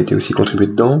ESB qui a été aussi contribué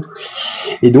dedans.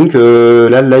 Et donc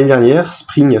là, l'année dernière,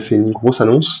 Spring a fait une grosse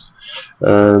annonce,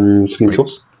 Spring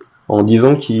Source, en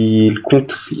disant qu'il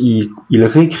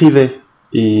réécrivait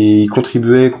et il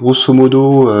contribuait grosso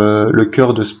modo le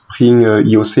cœur de Spring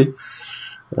IOC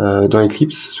dans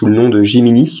Eclipse sous le nom de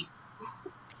Gemini.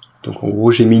 Donc en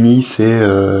gros Gemini c'est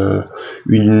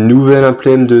une nouvelle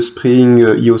implème de Spring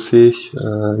IOC,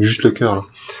 juste le cœur, là,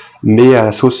 mais à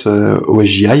la sauce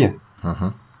OSGI.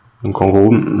 Donc en gros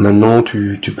maintenant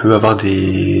tu peux avoir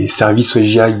des services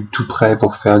OSGI tout prêts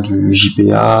pour faire du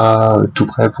JPA, tout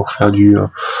prêt pour faire du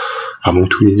enfin bon,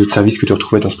 tous les autres services que tu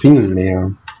retrouvais dans Spring, mais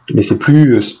c'est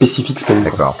plus spécifique Spring.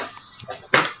 D'accord.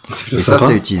 Et ça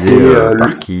c'est utilisé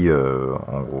par qui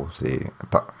en gros, c'est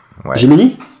pas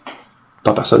Gemini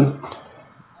par personne.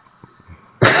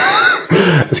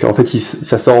 Parce qu'en fait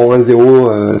ça sort en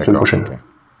 1.0 la semaine prochaine.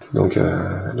 Okay.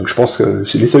 Donc je pense que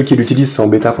c'est les seuls qui l'utilisent, c'est en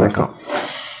bêta pour l'instant.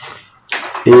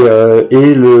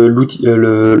 Et l'outil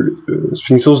le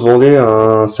Spring Source vendait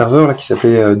un serveur là qui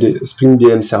s'appelait Spring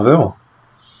DM Server.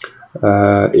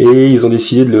 Et ils ont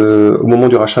décidé au moment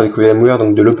du rachat avec VMware,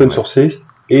 donc de l'open sourcer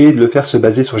et de le faire se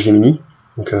baser sur Gemini,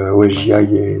 donc OSGI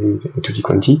et tutti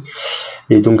quanti.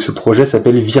 Et donc ce projet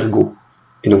s'appelle Virgo.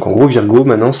 Et donc en gros Virgo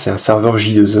maintenant c'est un serveur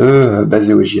J2E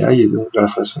basé OSGI et donc dans la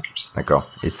fondation Eclipse. D'accord.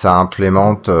 Et ça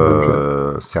implémente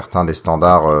certains des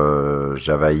standards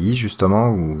Java EE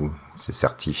justement, ou c'est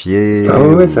certifié? Ah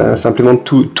ouais, ça implémente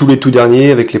tous les tout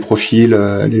derniers avec les profils,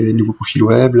 les nouveaux profils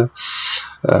web.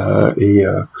 Et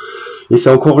c'est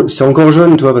encore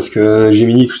jeune, toi, parce que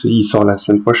Gemini, il sort la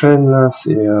semaine prochaine. Là,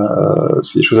 c'est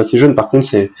des choses assez jeunes. Par contre,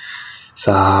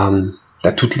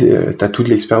 t'as toute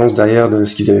l'expérience derrière de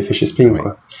ce qu'ils avaient fait chez Spring,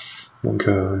 quoi. Donc,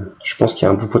 je pense qu'il y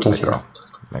a un beau potentiel.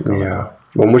 D'accord. Mais,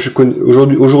 bon, moi,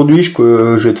 aujourd'hui,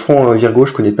 je vais être franc, Virgo,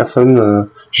 je connais personne.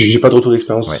 J'ai pas de retour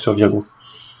d'expérience sur Virgo.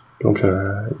 Donc,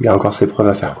 il y a encore ses preuves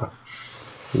à faire, quoi.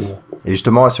 Et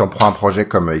justement, si on prend un projet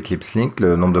comme Eclipse Link,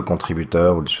 le nombre de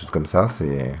contributeurs ou des choses comme ça,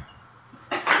 c'est...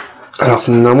 Alors,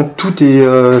 normalement, tout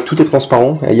est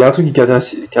transparent. Il y a un truc qui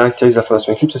caractérise la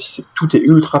fondation Eclipse aussi, c'est que tout est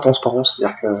ultra transparent.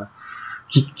 C'est-à-dire que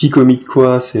qui commit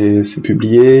quoi, c'est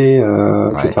publié,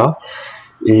 etc.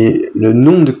 Et le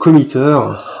nombre de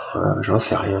committeurs, j'en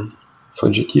sais rien.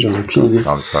 Sur Jetty, j'en ai aucune idée.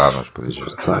 Non, mais c'est pas grave, je posais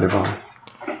juste... Faut aller voir.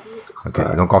 Okay.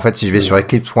 Donc en fait, si je vais sur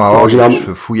eclipse.org,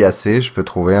 je fouille assez, je peux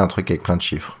trouver un truc avec plein de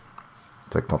chiffres.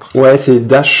 Ouais, c'est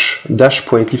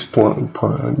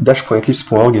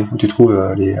dash.eclipse.org où tu trouves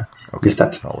les stats.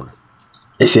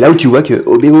 Et c'est là où tu vois que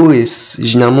OBO est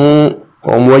généralement,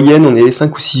 en moyenne, on est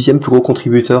 5 ou 6e plus gros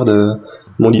contributeur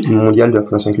mondial de la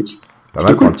fondation Eclipse. Pas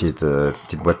mal pour une petite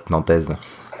boîte nantaise.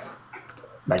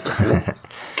 Bah,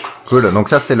 Cool. Donc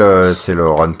ça c'est le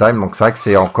runtime. Donc c'est vrai que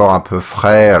c'est encore un peu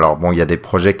frais. Alors bon, il y a des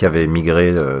projets qui avaient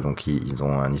migré, donc ils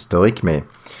ont un historique, mais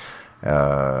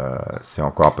c'est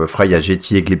encore un peu frais. Il y a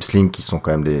Jetty, Eclipse Link qui sont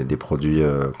quand même des produits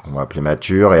qu'on va appeler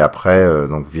matures. Et après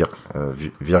donc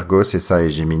Virgo, c'est ça, et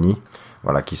Gemini,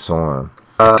 voilà, qui sont.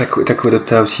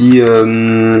 T'as aussi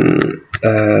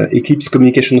Eclipse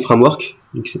Communication Framework,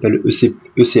 qui s'appelle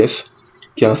ECF.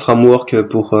 Qui est un framework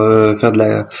pour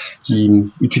qui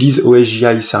utilise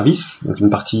OSGI Service, donc une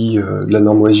partie de la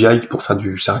norme OSGI pour faire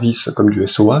du service comme du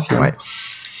SOA finalement. Ouais.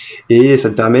 Et ça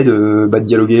te permet de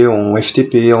dialoguer en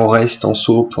FTP, en REST, en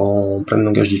SOAP, en plein de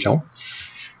langages différents,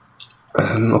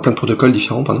 en plein de protocoles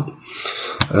différents, pardon.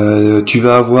 Tu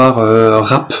vas avoir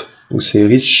RAP, donc c'est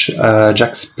Rich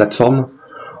Ajax Platform.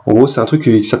 En gros, c'est un truc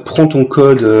ça prend ton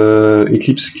code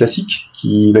Eclipse classique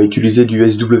qui va utiliser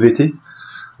du SWT.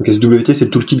 Donc SWT, c'est le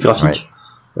toolkit graphique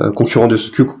concurrent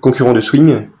de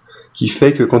Swing, qui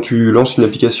fait que quand tu lances une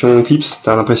application Eclipse,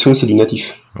 t'as l'impression que c'est du natif.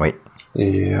 Oui.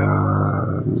 Et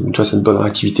tu vois, c'est une bonne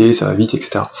réactivité, ça va vite,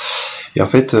 etc. Et en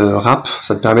fait, RAP,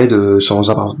 ça te permet de,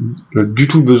 sans avoir du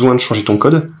tout besoin de changer ton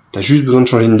code, t'as juste besoin de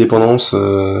changer une dépendance,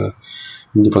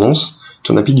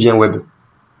 ton API devient web.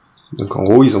 Donc en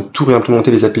gros, ils ont tout réimplémenté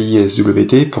les API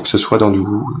SWT pour que ce soit dans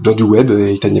du web,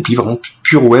 et t'as une API vraiment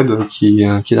pure web qui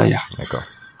est derrière. D'accord.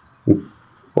 Bon,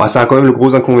 ça a quand même le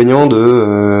gros inconvénient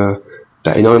de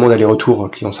t'as énormément d'allers-retours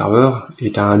client-serveur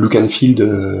et t'as un look and feel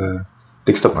de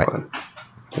desktop quand même.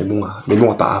 Mais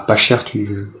bon, à pas cher,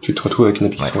 tu te retrouves avec une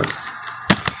application web.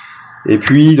 Et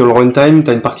puis dans le runtime,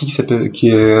 t'as une partie qui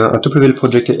est un top level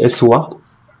project SOA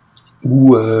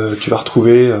où tu vas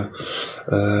retrouver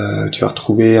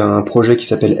un projet qui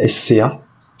s'appelle SCA.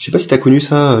 Je sais pas si t'as connu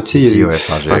ça, tu sais. Si, ouais,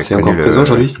 enfin, j'ai connu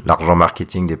l'argent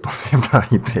marketing dépensé par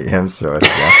IBM sur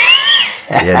SCA.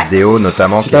 Et SDO,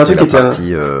 notamment, qui était la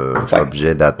partie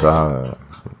objet, data,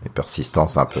 et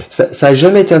persistance un peu. Ça a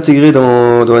jamais été intégré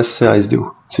dans SCA,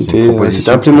 SDO. C'était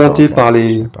implémenté par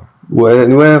les...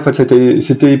 Ouais, en fait,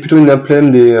 c'était plutôt une implème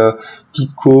des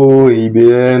TIPCO et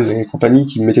IBM et compagnie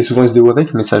qui mettaient souvent SDO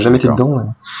avec, mais ça a jamais été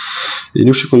dedans. Et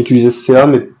nous, je sais qu'on utilise SCA,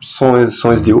 mais sans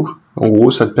SDO. En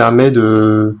gros, ça te permet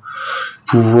de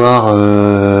pouvoir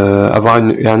avoir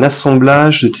un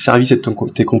assemblage de tes services et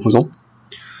de tes composants.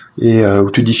 Et où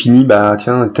tu définis, bah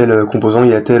tiens, tel composant,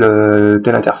 il y a telle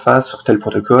interface sur tel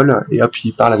protocole, et hop,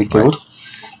 il parle avec tel autre.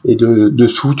 Et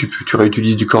dessous, tu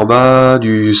réutilises du Corba,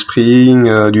 du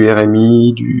Spring, du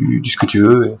RMI, du ce que tu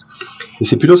veux. Et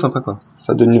c'est plutôt sympa, quoi.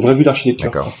 Ça te donne une vraie vue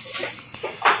d'architecture. D'accord.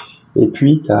 Et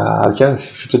puis, tiens, je vais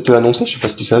peut-être te l'annoncer, je sais pas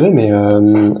si tu savais, mais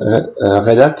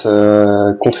Red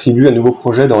Hat contribue à un nouveau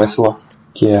projet dans SOA,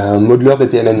 qui est un modeleur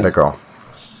BPMN. D'accord.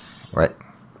 Ouais.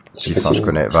 Si, enfin, je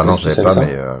connais. Enfin, non, je savais pas,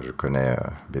 mais je connais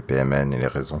BPMN et les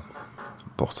raisons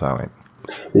pour ça, ouais.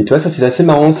 Et tu vois, ça c'est assez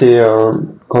marrant, c'est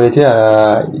quand on était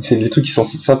c'est des trucs qui sont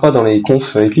sympas dans les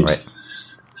confs Eclipse.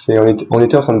 Ouais. On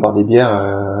était en train de boire des bières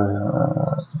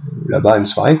là-bas une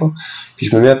soirée, quoi. Puis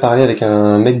je me mets à parler avec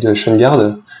un mec de Shungard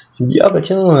qui me dit, ah bah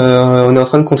tiens, on est en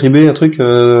train de contribuer un truc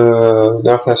dans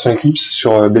la fondation Eclipse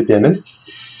sur BPMN.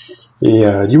 Et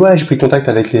dit, ouais, j'ai pris contact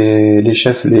avec les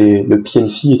chefs, le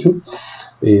PMC et tout.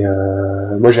 Et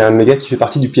moi j'ai un méga qui fait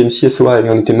partie du PMC SOA et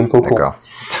on était même pas au courant. D'accord.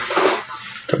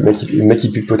 Le mec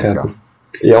il pipotait un peu.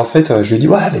 Et en fait, je lui ai dit,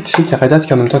 ouais, mais tu sais qu'il y a Red Hat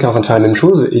qui en même temps qui est en train de faire la même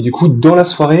chose. Et du coup, dans la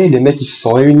soirée, les mecs ils se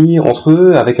sont réunis entre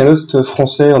eux avec un autre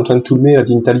français, Antoine Toulmé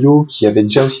d'Intalio, qui avait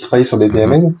déjà aussi travaillé sur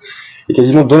BPMN. Et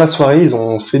quasiment dans la soirée, ils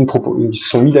ont fait ils se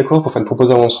sont mis d'accord pour faire une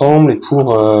proposition ensemble et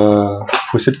pour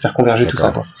essayer de faire converger tout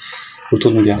ça, quoi,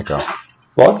 autour d'une bière. D'accord.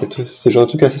 Ouais, c'est genre un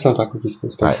truc assez sympa, quoi, qui se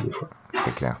passe des fois.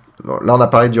 C'est clair. Bon, là, on a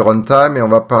parlé du runtime et on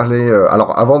va parler...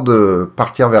 alors, avant de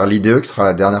partir vers l'IDE, qui sera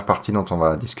la dernière partie dont on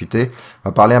va discuter, on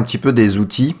va parler un petit peu des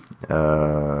outils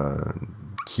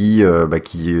qui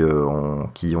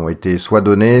ont été soit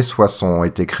donnés, soit ont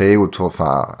été créés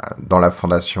dans la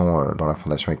fondation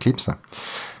Eclipse.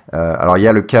 Alors, il y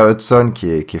a le cas Hudson qui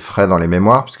est frais dans les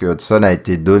mémoires, puisque Hudson a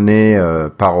été donné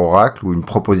par Oracle, ou une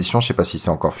proposition, je sais pas si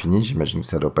c'est encore fini, j'imagine que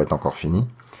ça doit pas être encore fini.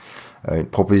 Une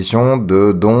proposition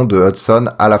de don de Hudson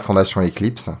à la fondation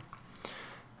Eclipse.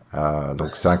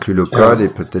 Donc ça inclut le code et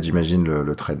peut-être, j'imagine,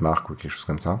 le trademark ou quelque chose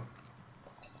comme ça.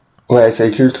 Ouais, ça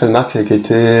inclut le trademark qui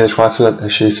était, je crois,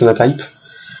 chez Sonatype.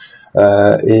 Tu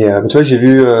vois, j'ai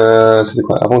vu, c'était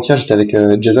quoi, avant-hier, j'étais avec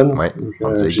Jason. Ouais,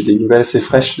 donc, j'ai des nouvelles assez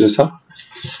fraîches de ça.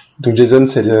 Donc Jason,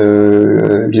 c'est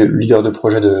le leader de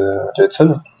projet de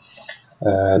Hudson.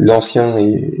 L'ancien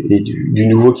et du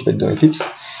nouveau qui va être dans Eclipse.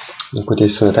 Donc côté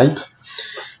Sonatype.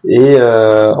 Et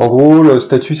en gros, le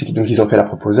statut, c'est qu'ils ont fait la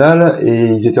proposal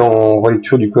et ils étaient en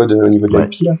relecture du code au niveau de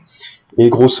l'IP. Et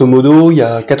grosso modo, il y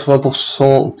a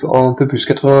 80%, un peu plus,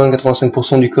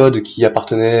 80-85% du code qui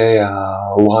appartenait à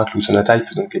Oracle ou Sonatype,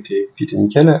 donc qui était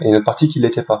nickel, et une autre partie qui ne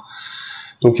l'était pas.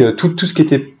 Donc tout ce qui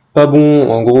était pas bon,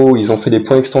 en gros, ils ont fait des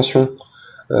points d'extension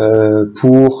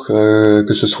pour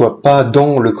que ce soit pas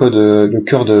dans le code, le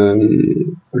cœur de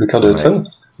Hudson.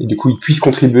 Et du coup, ils puissent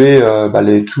contribuer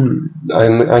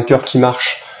un cœur qui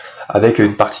marche avec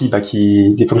une partie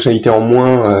des fonctionnalités en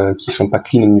moins qui sont pas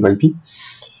clean au niveau IP.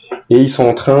 Et ils sont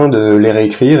en train de les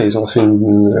réécrire. Ils ont fait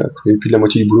plus de la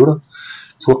moitié du boulot là,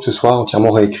 pour que ce soit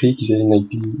entièrement réécrit, qu'ils aient une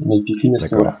IP clean à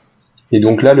ce niveau-là. Et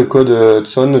donc là, le code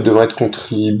Hudson devrait être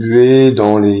contribué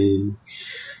dans les...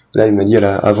 Là, il m'a dit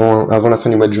avant la fin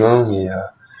du mois de juin, et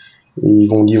ils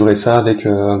vont livrer ça avec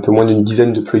un peu moins d'une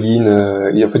dizaine de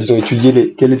plugins. Et en fait, ils ont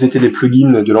étudié quels étaient les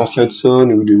plugins de l'ancien Hudson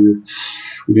ou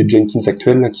de Jenkins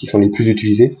actuel là, qui sont les plus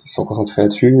utilisés. Ils se sont concentrés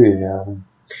là-dessus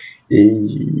et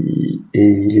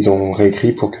ils les ont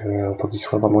réécrits pour qu'ils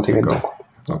soient vraiment intégrés dedans.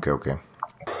 Ok.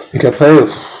 Et qu'après,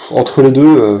 entre les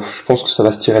deux, je pense que ça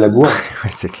va se tirer la bourre. Ouais,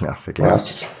 c'est clair. Voilà,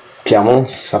 clairement,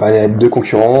 ça va être deux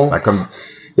concurrents. Bah,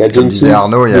 comme disait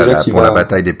Arnaud, il y a la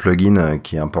bataille des plugins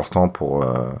qui est important pour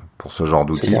ce genre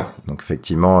d'outils. Donc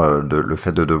effectivement, le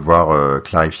fait de devoir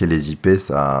clarifier les IP,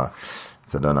 ça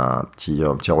donne un petit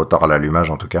retard à l'allumage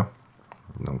en tout cas.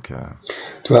 Donc,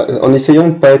 tu vois, en essayant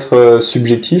de pas être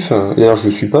subjectif, d'ailleurs je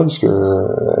le suis pas parce que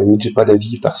j'ai pas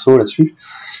d'avis perso là-dessus.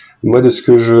 Moi, de ce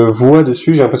que je vois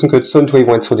dessus, j'ai l'impression que Hudson, ils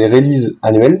vont être sur des releases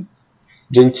annuelles.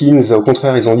 Jenkins, au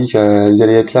contraire, ils ont dit qu'ils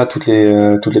allaient être là toutes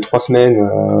les 3 semaines.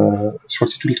 Je crois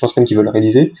que c'est toutes les 3 semaines qu'ils veulent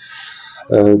réaliser.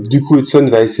 Du coup, Hudson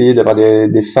va essayer d'avoir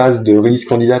des phases de release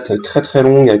candidate très très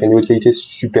longues avec un niveau de qualité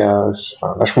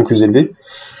vachement plus élevé.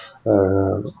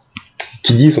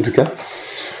 Qu'ils disent en tout cas.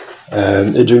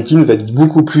 Et Jenkins va être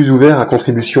beaucoup plus ouvert à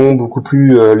contribution, beaucoup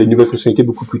plus les nouvelles fonctionnalités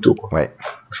beaucoup plus tôt, quoi. Ouais.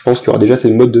 Je pense qu'il y aura déjà c'est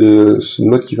une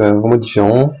mode qui va vraiment être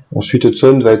différent. Ensuite,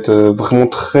 Hudson va être vraiment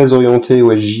très orienté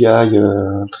au SGI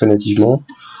très nativement.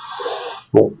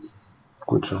 Bon,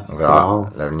 écoute, on verra.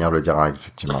 L'avenir le dira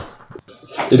effectivement.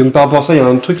 Et donc par rapport à ça, il y a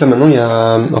un truc là maintenant. Il y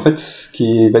a en fait ce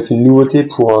qui va être une nouveauté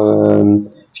pour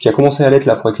ce qui a commencé à l'être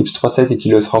là pour Eclipse 3.7 et qui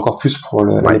le sera encore plus pour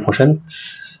l'année prochaine,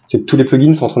 c'est que tous les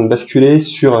plugins sont en train de basculer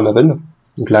sur Maven.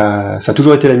 Donc là, ça a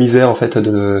toujours été la misère en fait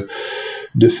de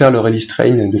faire le release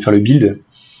train, de faire le build.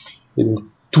 Et donc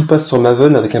tout passe sur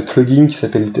Maven avec un plugin qui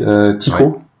s'appelle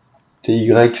Tycho,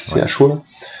 Tycho, là,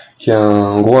 qui est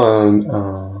en gros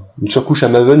une surcouche à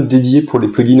Maven dédiée pour les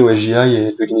plugins OSGI et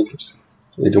les plugins Eclipse.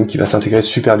 Et donc qui va s'intégrer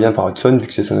super bien par Hudson vu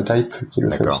que c'est Sonotype qui le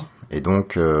fait aussi. Et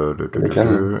donc,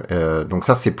 donc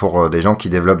ça c'est pour des gens qui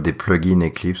développent des plugins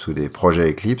Eclipse ou des projets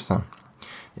Eclipse.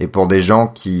 Et pour des gens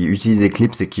qui utilisent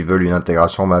Eclipse et qui veulent une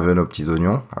intégration Maven aux petits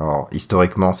oignons. Alors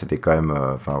historiquement c'était quand même,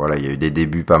 il y a eu des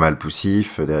débuts pas mal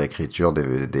poussifs, des réécritures,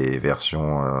 des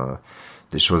versions,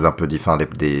 des choses un peu différentes,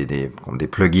 des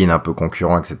plugins un peu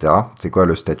concurrents, etc. C'est quoi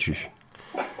le statut?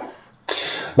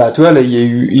 Bah, tu vois, là,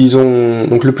 ils ont,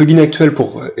 donc le plugin actuel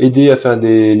pour aider à faire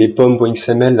les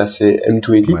pom.xml, là, c'est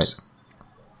M2 Eclipse.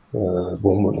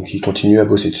 Donc ils continuent à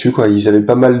bosser dessus, quoi. Ils avaient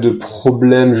pas mal de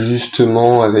problèmes,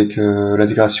 justement, avec,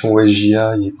 l'intégration OSGI,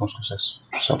 et je pense que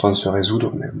c'est en train de se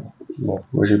résoudre, mais bon,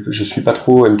 moi, je suis pas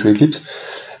trop M2 Eclipse.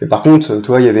 Et par contre, tu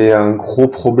vois, il y avait un gros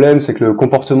problème, c'est que le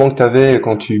comportement que t'avais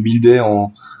quand tu buildais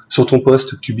sur ton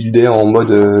poste, que tu buildais en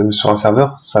mode, sur un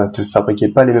serveur, ça te fabriquait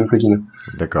pas les mêmes plugins.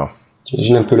 D'accord.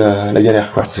 T'imagines un peu la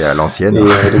galère, quoi. C'est à l'ancienne. Et,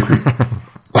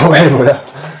 ouais, voilà.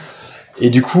 Et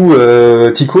du coup,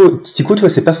 Tycho, tu vois,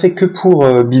 c'est pas fait que pour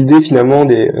builder finalement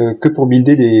des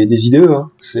IDE. Hein.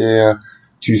 C'est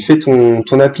tu fais ton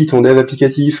appli, ton dev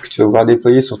applicatif que tu vas pouvoir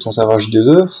déployer sur ton serveur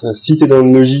J2E. Si t'es dans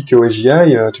une logique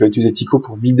OSGI, tu vas utiliser Tycho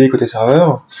pour builder côté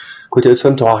serveur. Côté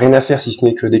Hudson, t'auras rien à faire si ce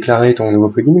n'est que déclarer ton nouveau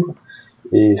plugin, quoi.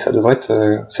 Et ça devrait être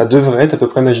à peu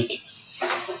près magique.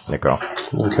 D'accord.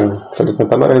 Donc ça devrait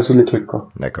pas mal résoudre les trucs, quoi.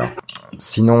 D'accord.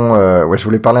 Sinon, je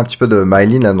voulais parler un petit peu de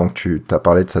Mylin, là, donc tu t'as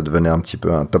parlé de ça devenait un petit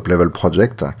peu un top level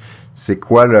project. C'est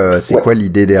quoi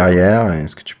l'idée derrière?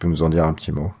 Est-ce que tu peux nous en dire un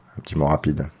petit mot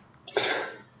rapide?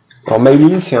 Alors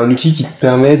Mylin, c'est un outil qui te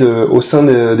permet au sein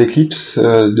d'Eclipse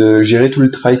de gérer tout le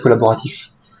travail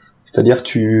collaboratif. C'est-à-dire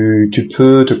tu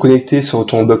peux te connecter sur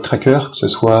ton bug tracker, que ce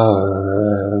soit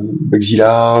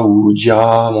Bugzilla ou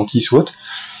Jira, Mantis ou autre,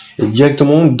 et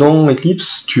directement dans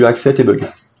Eclipse, tu as accès à tes bugs.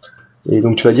 Et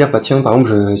donc tu vas dire, par exemple,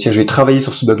 je vais travailler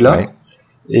sur ce bug-là,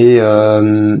 et à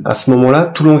ce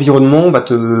moment-là, tout l'environnement va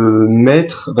te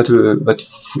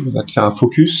faire un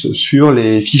focus sur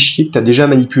les fichiers que tu as déjà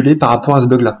manipulés par rapport à ce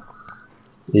bug-là.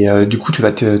 Et du coup,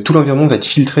 tout l'environnement va être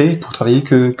filtré pour travailler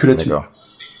que là-dessus. D'accord.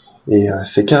 Et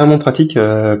c'est carrément pratique,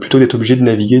 plutôt d'être obligé de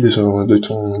naviguer de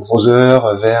ton browser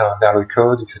vers le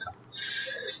code, etc.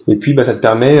 Et puis ça te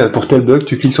permet, pour tel bug,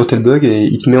 tu cliques sur tel bug et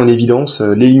il te met en évidence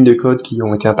les lignes de code qui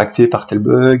ont été impactées par tel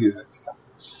bug, etc.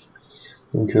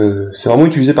 Donc c'est vraiment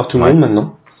utilisé par tout le monde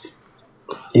maintenant.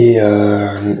 Et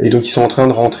donc ils sont en train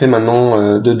de rentrer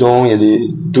maintenant dedans. Il y a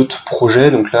d'autres projets.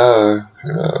 Donc là,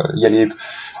 il y a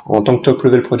en tant que top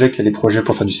level project, il y a des projets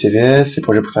pour faire du CVS, des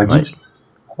projets pour faire Git.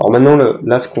 Alors maintenant,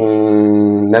 là, ce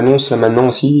qu'on annonce maintenant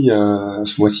aussi,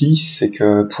 ce mois-ci, c'est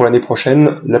que pour l'année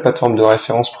prochaine, la plateforme de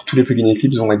référence pour tous les plugins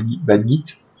Eclipse va être Git.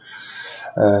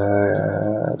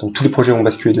 Donc tous les projets vont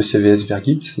basculer de CVS vers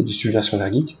Git, de subversion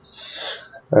vers Git.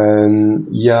 On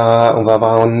va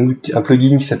avoir un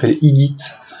plugin qui s'appelle eGit,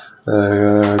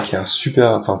 qui est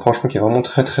franchement, qui est vraiment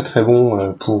très très très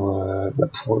bon pour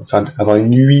avoir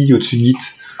une UI au-dessus de Git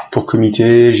pour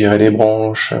committer, gérer les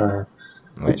branches,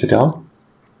 etc.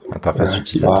 Interface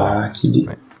utilisateur. Qui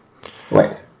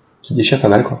déchire pas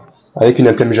mal, quoi. Avec une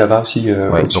appli Java aussi.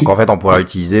 Donc en fait, on pourra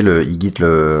utiliser le eGit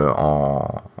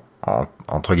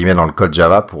entre guillemets dans le code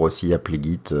Java pour aussi appeler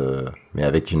Git, mais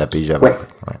avec une API Java.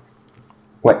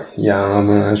 Ouais, il y a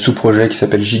un sous-projet qui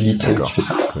s'appelle JGit qui fait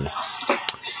ça. Cool.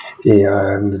 Et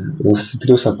donc c'est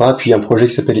plutôt sympa. Puis il y a un projet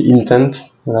qui s'appelle Intent,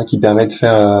 qui permet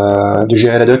de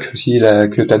gérer la doc aussi,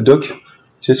 que ta doc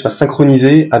soit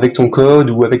synchronisée avec ton code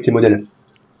ou avec tes modèles.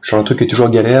 Genre un truc qui est toujours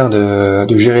galère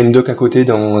de gérer une doc à côté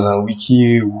dans un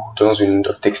wiki ou dans une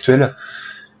doc textuelle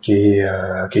qui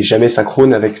est jamais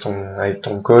synchrone avec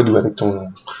ton code ou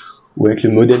avec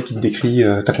le modèle qui te décrit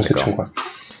ta conception, quoi.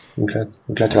 Donc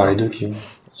là tu as les deux qui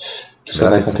tout ça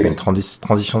va ça fait une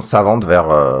transition savante vers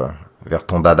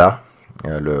ton dada,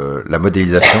 la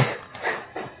modélisation.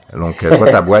 Donc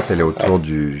toi ta boîte elle est autour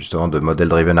justement de model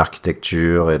driven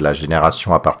architecture et de la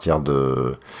génération à partir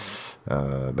de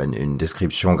une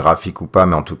description graphique ou pas,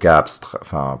 mais en tout cas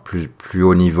plus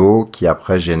haut niveau, qui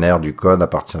après génère du code à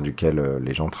partir duquel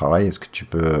les gens travaillent. Est-ce que tu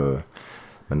peux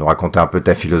nous raconter un peu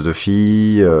ta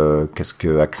philosophie, qu'est-ce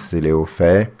que Axeléo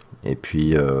fait, et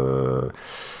puis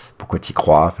pourquoi t'y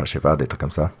crois, je sais pas, des trucs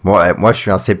comme ça. Bon, moi je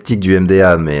suis un sceptique du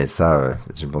MDA, mais ça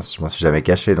je m'en suis jamais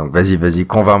caché, donc vas-y,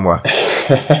 convainc-moi.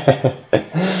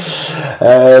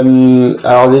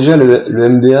 Alors déjà, le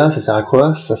MDA, ça sert à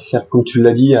quoi? Ça sert, comme tu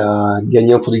l'as dit, à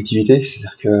gagner en productivité.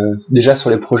 C'est-à-dire que déjà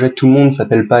sur les projets, tout le monde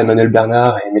s'appelle pas Emmanuel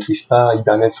Bernard et maîtrise pas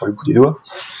Hibernate sur le bout des doigts.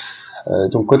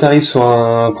 Donc quand tu arrives sur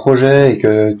un projet et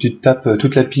que tu te tapes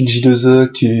toute la pile J2E,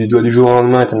 que tu dois du jour au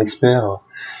lendemain être un expert,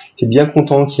 tu es bien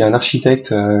content qu'il y ait un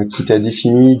architecte qui t'a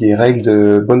défini des règles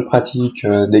de bonne pratique,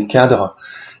 des cadres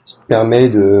qui te permet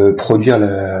de produire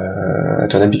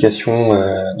ton application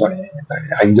dans les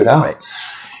règles de l'art. Ouais.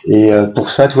 Et pour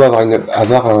ça, tu vois,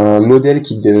 avoir un modèle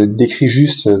qui décrit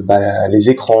juste les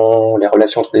écrans, les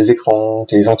relations entre les écrans,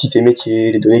 les entités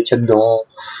métiers, les données qu'il y a dedans,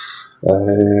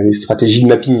 les stratégies de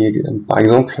mapping par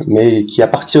exemple, mais qui à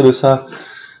partir de ça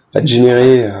va te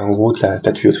générer en gros ta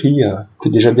tuyauterie, t'es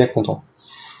déjà bien content.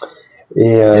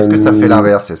 Et est-ce que ça fait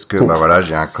l'inverse? Est-ce que voilà,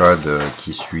 j'ai un code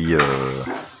qui suit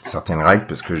certaines règles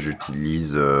parce que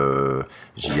j'utilise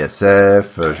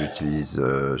JSF, j'utilise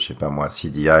je sais pas moi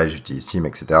CDI, j'utilise SIM,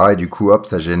 etc. Et du coup, hop,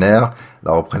 ça génère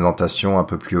la représentation un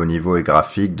peu plus haut niveau et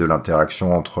graphique de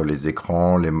l'interaction entre les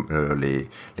écrans, les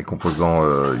composants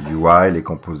UI, les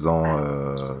composants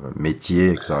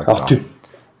métiers, etc. Alors,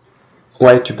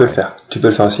 tu peux le faire. Tu peux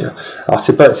le faire aussi. Alors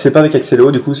c'est pas avec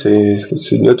Accelo, du coup c'est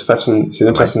notre façon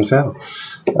de faire.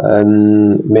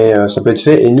 Mais ça peut être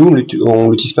fait. Et nous on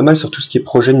l'utilise pas mal sur tout ce qui est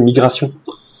projet de migration.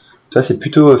 Ça c'est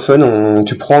plutôt fun.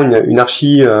 Tu prends une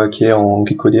archi qui est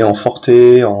codée en Forte,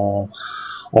 en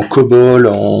COBOL,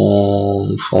 en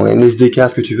NSDK,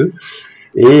 ce que tu veux.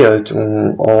 Et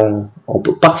en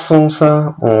parsant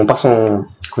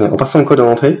le code en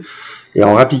entrée. Et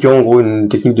en appliquant en gros une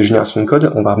technique de génération de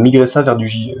code, on va migrer ça vers du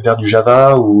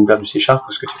Java ou vers du C#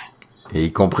 ou ce que tu veux. Et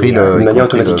y compris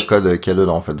le code qu'il y a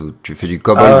dedans en fait. Tu fais du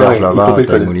COBOL vers Java,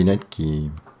 t'as une moulinette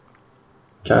qui...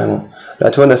 Carrément. Là,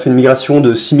 toi, on a fait une migration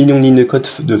de 6 millions de lignes de code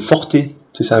de Forte.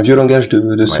 C'est un vieux langage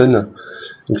de Sun.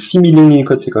 Donc 6 millions de lignes de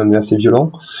code, c'est quand même assez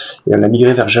violent. Et on a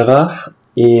migré vers Java.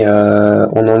 Et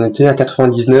on en était à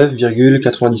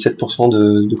 99,97%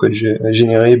 de code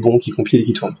généré, bon, qui compile et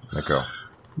qui tourne. D'accord.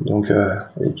 Donc,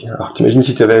 alors t'imagines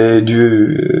si tu avais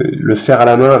dû le faire à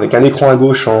la main avec un écran à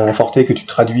gauche en Forte que tu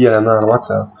traduis à la main à droite,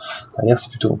 derrière c'est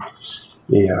plutôt.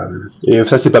 Et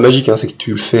ça c'est pas magique, hein, c'est que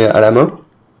tu le fais à la main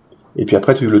et puis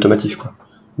après tu l'automatises quoi.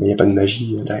 Mais il n'y a pas de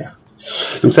magie derrière.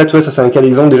 Donc ça, tu vois, ça c'est un cas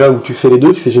d'exemple déjà où tu fais les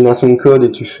deux, tu fais génération de code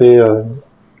et tu fais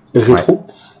rétro.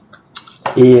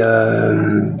 Et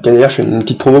d'ailleurs je fais une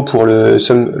petite promo pour le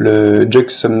Jug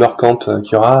Summer Camp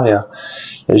qu'il y aura.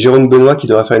 Et Jérôme Benoît qui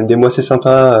devra faire une démo assez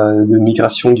sympa de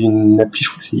migration d'une appli, je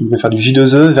crois qu'il va faire du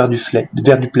J2E vers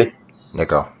du Play.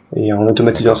 D'accord. Et en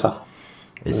automatisant ça.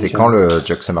 Et c'est quand le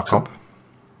Jug Summer Camp?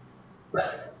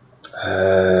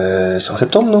 C'est en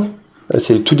septembre, non?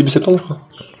 C'est tout début septembre, je crois.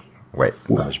 Ouais,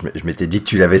 je m'étais dit que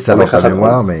tu l'avais ça dans ta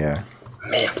mémoire, mais...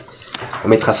 Merde. On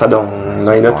mettra ça dans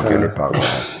les notes. Par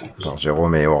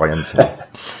Jérôme et Orion, sinon.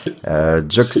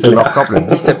 Jug Summer Camp le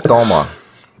 10 septembre.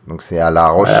 Donc c'est à La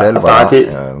Rochelle, voilà.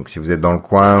 Donc si vous êtes dans le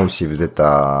coin ou si vous êtes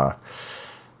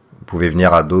vous pouvez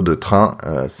venir à dos de train.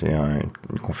 C'est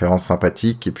une conférence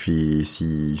sympathique et puis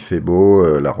s'il fait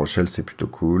beau, La Rochelle c'est plutôt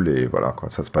cool et voilà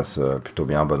quoi, ça se passe plutôt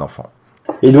bien, bon enfant.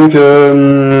 Et donc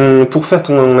pour faire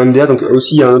ton MDA, donc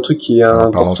aussi il y a un autre truc qui est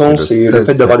important, c'est le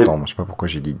fait d'avoir septembre. Je sais pas pourquoi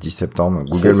j'ai dit 10 septembre.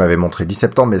 Google m'avait montré 10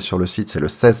 septembre, mais sur le site c'est le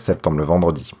 16 septembre, le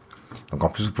vendredi. Donc en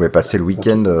plus vous pouvez passer le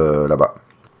week-end là-bas.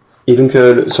 Et donc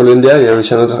sur le MDA, il y a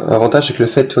aussi un autre avantage, c'est que le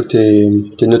fait toi, que tu aies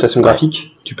une notation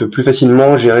graphique, tu peux plus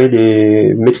facilement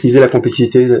maîtriser la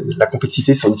complexité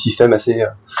sur des systèmes assez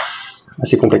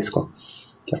complexes quoi.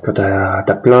 C'est-à-dire que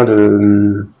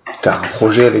t'as un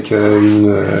projet avec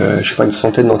une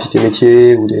centaine d'entités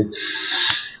métiers ou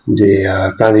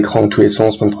plein d'écrans dans tous les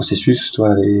sens, plein de processus, toi,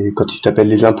 quand tu t'appelles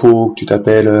les impôts, que tu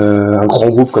t'appelles un grand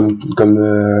groupe comme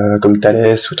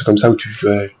Thales ou tout comme ça où tu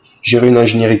gérer une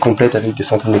ingénierie complète avec des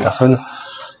centaines de personnes,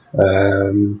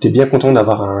 t'es bien content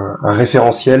d'avoir un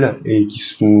référentiel et qui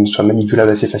soit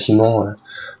manipulable assez facilement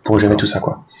pour gérer tout ça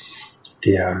quoi.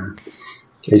 Et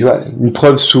tu vois, une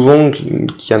preuve souvent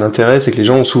qui a un intérêt, c'est que les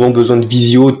gens ont souvent besoin de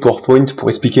visio, de PowerPoint pour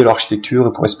expliquer leur architecture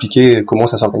et pour expliquer comment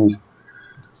ça s'organise.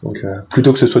 Donc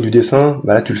plutôt que ce soit du dessin,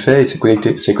 là tu le fais et c'est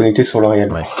connecté sur le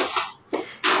réel. Ouais.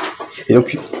 Et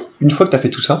donc une fois que tu as fait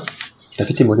tout ça, tu as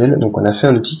fait tes modèles, donc on a fait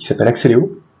un outil qui s'appelle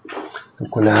Accéléo.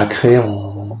 Donc on a créé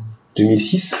en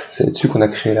 2006, c'est là-dessus qu'on a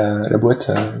créé la boîte.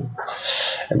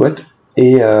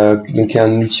 Et donc il y a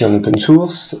un outil en open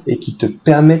source et qui te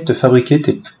permet de te fabriquer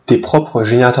tes propres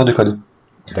générateurs de code.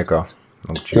 D'accord.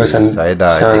 Donc ça aide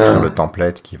à écrire le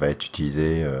template qui va être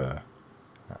utilisé.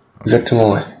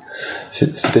 Exactement, ouais.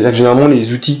 C'est-à-dire que généralement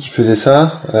les outils qui faisaient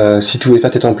ça, si tu voulais faire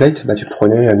tes templates, tu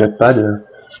prenais Notepad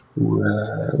ou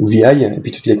VI et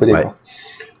puis tu te les codais. Ouais.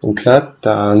 Donc là, tu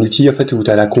as un outil en fait où tu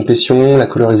as la complétion, la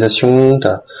colorisation,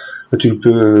 t'as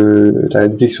la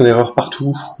détection d'erreurs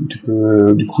partout, tu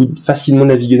peux du coup facilement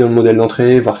naviguer dans le modèle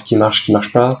d'entrée, voir ce qui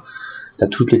marche pas. Tu as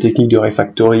toutes les techniques de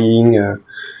refactoring,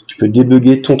 tu peux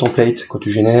débugger ton template quand tu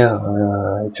génères,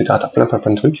 etc. Tu as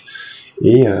plein de trucs.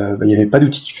 Et il n'y avait pas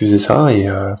d'outil qui faisait ça, et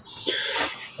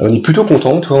on est plutôt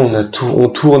content. On tourne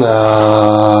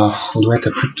on doit être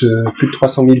à plus de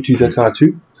 300 000 utilisateurs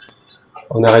là-dessus.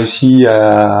 On a réussi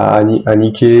à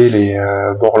niquer les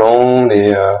Borland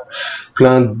et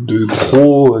plein de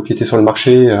gros qui étaient sur le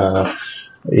marché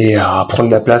et à prendre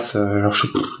la place. Alors je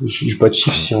pas de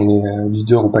chiffre si on est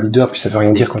leader ou pas leader, puis ça veut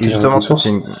rien dire quand et justement,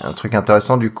 c'est un truc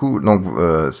intéressant du coup. Donc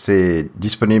c'est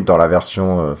disponible dans la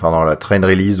version, dans la train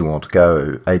release, ou en tout cas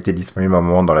a été disponible à un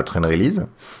moment dans la train release.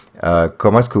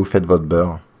 Comment est-ce que vous faites votre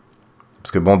beurre?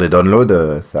 Parce que bon, des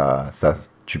downloads, ça,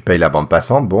 tu payes la bande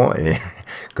passante, bon, et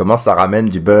comment ça ramène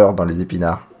du beurre dans les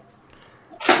épinards?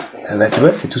 Tu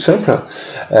vois, c'est tout simple.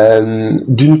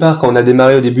 D'une part, quand on a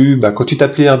démarré au début, quand tu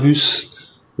t'appelais Airbus,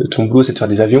 ton boulot c'est de faire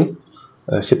des avions,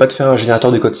 c'est pas de faire un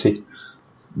générateur de code C.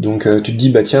 Donc tu te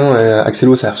dis, tiens,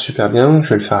 Axelo ça a l'air super bien,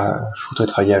 je voudrais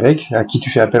travailler avec. À qui tu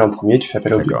fais appel en premier? Tu fais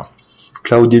appel au beurre. Donc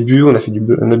là, au début, on a fait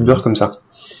notre beurre comme ça.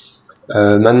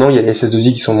 Maintenant, il y a les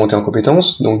SS2I qui sont montés en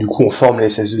compétences, donc du coup, on forme les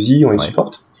SS2I, on les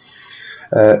supporte.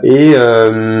 Par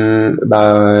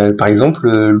exemple,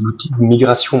 l'outil de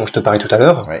migration dont je te parlais tout à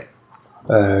l'heure,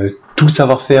 tout le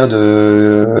savoir-faire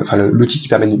l'outil qui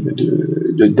permet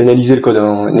d'analyser le code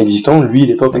en existant, lui,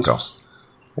 il est pas open source.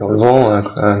 Et on le vend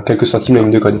à quelques centimes la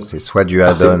ligne de code. C'est soit du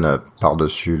add-on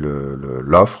par-dessus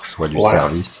l'offre, soit du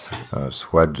service,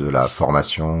 soit de la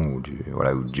formation ou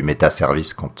du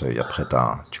méta-service quand après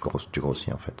tu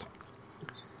grossis en fait.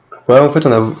 Ouais, en fait,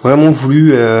 on a vraiment voulu.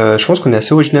 Je pense qu'on est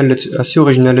assez original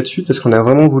là-dessus parce qu'on a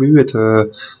vraiment voulu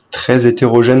être très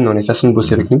hétérogène dans les façons de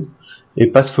bosser avec nous et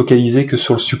pas se focaliser que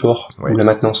sur le support ou la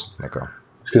maintenance. D'accord.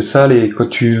 Parce que ça, quand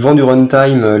tu vends du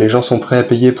runtime, les gens sont prêts à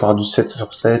payer pour avoir du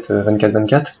 7/7,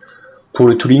 24/24. Pour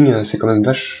le tooling, c'est quand même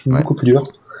beaucoup plus dur.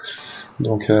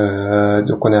 Donc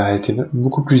on a été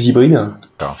beaucoup plus hybride.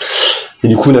 D'accord. Et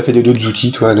du coup, on a fait d'autres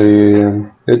outils,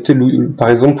 par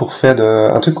exemple, pour faire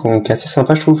un truc qui est assez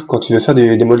sympa, je trouve, quand tu veux faire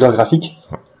des modeleurs graphiques.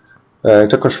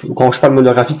 Quand je parle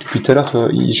modèle graphique depuis tout à l'heure,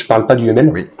 je parle pas du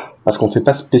UML, parce qu'on fait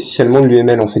pas spécialement de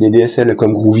l'UML, on fait des DSL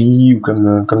comme Groovy ou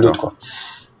comme d'autres, quoi.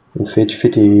 Donc tu fais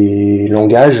tes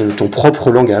langages, ton propre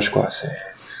langage, quoi.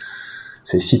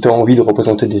 C'est si t'as envie de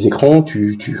représenter des écrans,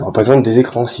 tu représentes des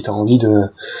écrans. Si t'as envie de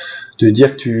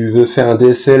dire que tu veux faire un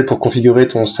DSL pour configurer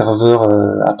ton serveur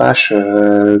Apache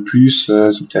plus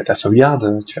ta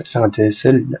sauvegarde, tu vas te faire un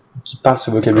DSL qui parle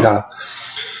ce vocabulaire-là.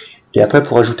 Et après,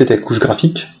 pour ajouter ta couche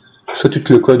graphique, soit tu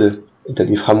te le codes, et tu as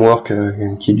des frameworks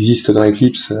qui existent dans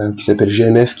Eclipse qui s'appellent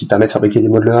GMF, qui permettent de fabriquer des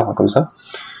modeleurs comme ça,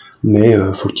 mais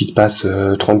faut que tu te passes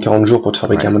 30-40 jours pour te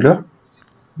fabriquer un modeleur.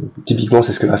 Typiquement,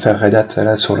 c'est ce que va faire Red Hat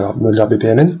là sur leur modeleur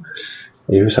BPMN.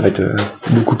 Et eux, ça va être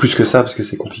beaucoup plus que ça, parce que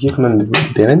c'est compliqué quand même de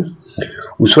BPMN.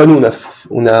 Ou soit nous,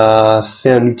 on a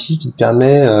fait un outil qui te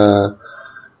permet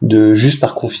de juste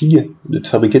par config de te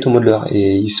fabriquer ton modeleur.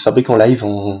 Et il se fabrique en live.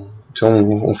 On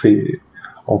fait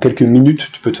en quelques minutes,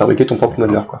 tu peux te fabriquer ton propre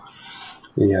modeleur, quoi.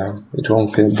 Et tu vois,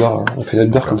 on fait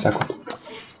notre beurre comme ça, quoi.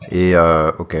 Et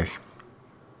ok.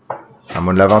 Un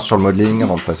mot de la 20 sur le modeling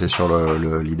avant de passer sur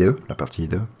l'IDE, la partie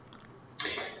IDE.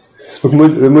 Donc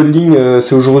le modeling,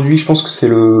 c'est aujourd'hui, je pense que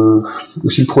c'est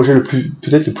aussi le projet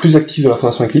peut-être le plus actif de la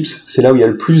fondation Eclipse. C'est là où il y a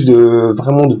le plus de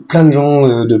plein de gens,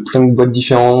 de plein de boîtes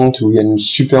différentes, où il y a une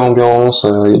super ambiance,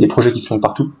 il y a des projets qui se font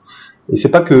partout. Et c'est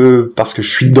pas que parce que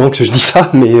je suis dedans que je dis ça,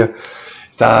 mais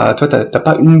t'as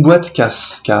pas une boîte qui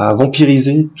a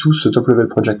vampirisé tout ce top level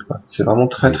project, quoi. C'est vraiment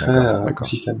très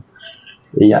écosystème.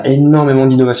 Et il y a énormément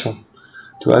d'innovation.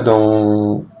 Tu vois,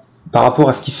 par rapport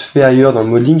à ce qui se fait ailleurs dans le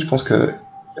modeling, je pense que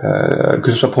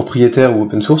ce soit propriétaire ou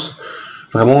open source,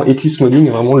 vraiment Eclipse Modeling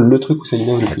est vraiment le truc où ça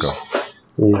innove le plus.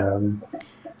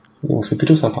 Et donc c'est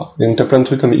plutôt sympa. Et donc t'as plein de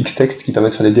trucs comme Xtext qui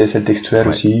permettent de faire des DSL textuels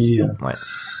aussi.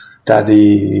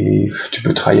 Tu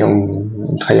peux travailler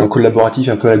en collaboratif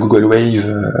un peu à la Google Wave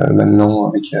maintenant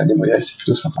avec des modèles, c'est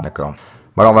plutôt sympa. D'accord.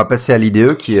 Bon, alors on va passer à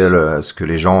l'IDE qui est ce que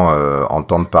les gens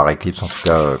entendent par Eclipse, en tout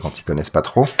cas quand ils connaissent pas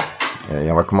trop.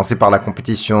 Et on va commencer par la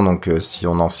compétition. Donc si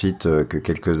on en cite que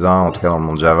quelques-uns, en tout cas dans le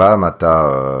monde Java,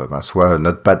 t'as soit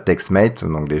Notepad TextMate,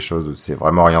 donc des choses où c'est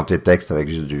vraiment orienté texte avec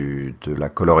juste de la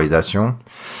colorisation.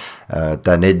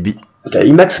 T'as NetBeans. T'as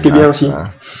Emacs qui est bien aussi.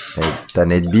 Et t'as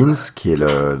NetBeans qui est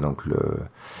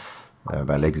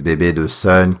l'ex-bébé de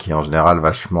Sun, qui est en général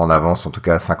vachement en avance, en tout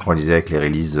cas synchronisé avec les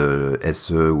releases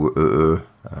SE ou EE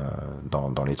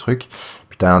dans les trucs.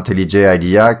 Puis t'as IntelliJ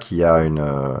IDEA qui a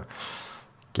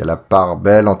qui a la part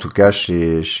belle, en tout cas,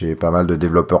 chez pas mal de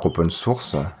développeurs open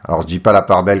source. Alors, je dis pas la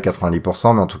part belle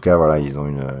 90%, mais en tout cas, voilà, ils ont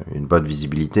une bonne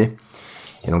visibilité.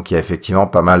 Et donc, il y a effectivement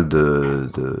pas mal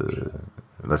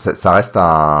ça reste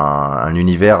un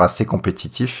univers assez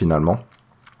compétitif, finalement.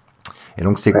 Et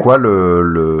donc, c'est quoi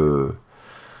le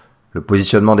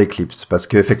positionnement d'Eclipse? Parce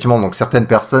que effectivement, donc certaines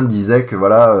personnes disaient que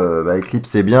voilà, Eclipse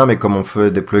c'est bien, mais comme on fait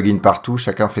des plugins partout,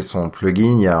 chacun fait son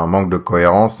plugin, il y a un manque de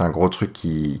cohérence, c'est un gros truc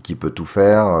qui peut tout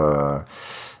faire.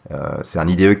 C'est un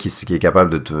IDE qui est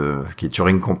capable qui est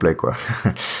Turing complet, quoi.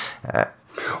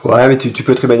 Ouais, mais tu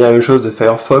peux très bien dire la même chose de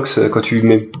Firefox quand tu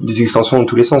mets des extensions dans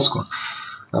tous les sens, quoi.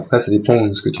 Après, ça dépend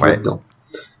de ce que tu mets dedans.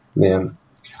 Mais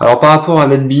alors par rapport à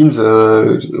NetBeans,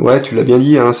 ouais, tu l'as bien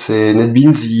dit, hein, c'est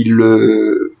NetBeans,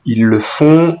 ils le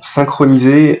font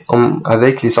synchroniser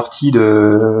avec les sorties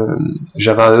de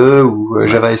Java E ou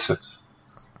Java SE.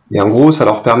 Et en gros, ça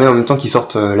leur permet en même temps qu'ils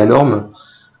sortent la norme,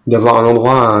 d'avoir un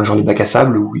endroit, un genre de bac à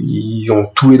sable où ils ont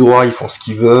tous les droits, ils font ce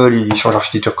qu'ils veulent, ils changent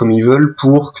l'architecture comme ils veulent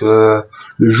pour que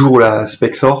le jour où la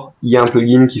spec sort, il y a un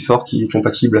plugin qui sort qui est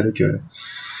compatible avec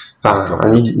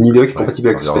un IDE qui est compatible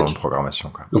avec la spec. De programmation,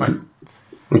 quoi.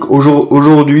 Donc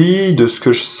aujourd'hui, de ce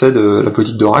que je sais de la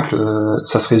politique d'Oracle,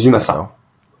 ça se résume à ça.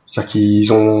 C'est-à-dire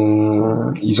qu'ils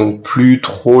ont plus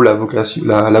trop la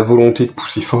volonté de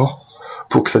pousser fort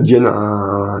pour que ça devienne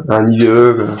un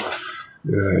IDE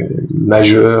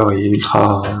majeur et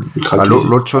ultra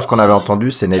l'autre chose qu'on avait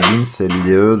entendu, c'est NetBeans, c'est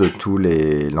l'IDE de tous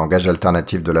les langages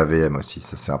alternatifs de la VM aussi.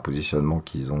 Ça, c'est un positionnement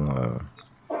qu'ils ont.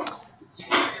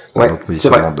 Un autre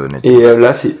positionnement de NetBeans. Et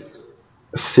là,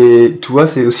 tu vois,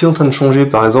 c'est aussi en train de changer.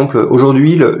 Par exemple,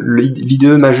 aujourd'hui,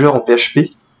 l'IDE majeur en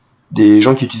PHP des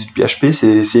gens qui utilisent du PHP,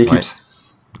 c'est Eclipse. Ouais.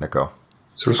 D'accord.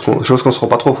 Chose qu'on se rend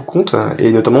pas trop compte,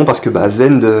 et notamment parce que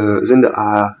Zend,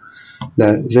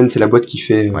 c'est la boîte qui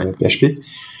fait PHP,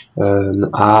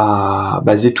 a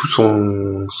basé toute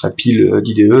sa pile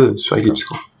d'IDE sur Eclipse,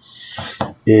 quoi.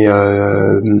 Et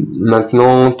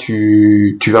maintenant,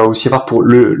 tu vas aussi avoir pour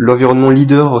l'environnement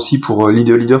leader aussi, pour l'IDE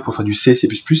leader pour faire du C, C++,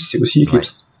 c'est aussi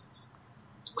Eclipse.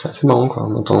 Donc c'est assez marrant, quoi. On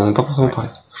n'entend pas forcément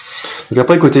parler. Donc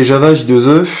après, côté Java,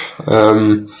 J2E,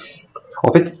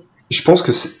 en fait, je pense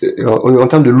que en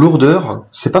termes de lourdeur,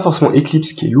 c'est pas forcément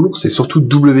Eclipse qui est lourd, c'est surtout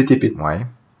WTP. Ouais.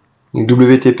 Donc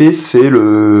WTP, c'est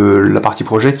la partie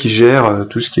projet qui gère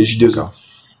tout ce qui est J2E. D'accord.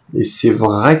 Et c'est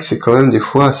vrai que c'est quand même des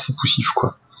fois assez poussif,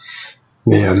 quoi.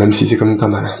 Mais même si c'est quand même pas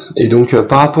mal. Et donc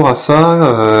par rapport à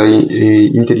ça,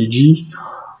 et IntelliJ,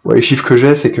 les chiffres que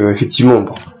j'ai, c'est que effectivement,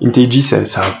 IntelliJ,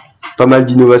 ça a pas mal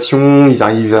d'innovations, ils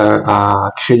arrivent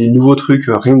à créer des nouveaux trucs,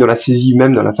 rien que dans la saisie,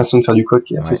 même dans la façon de faire du code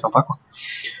qui est assez sympa, quoi.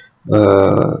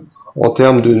 En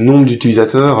termes de nombre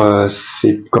d'utilisateurs,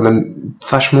 c'est quand même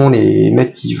vachement les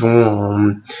mecs qui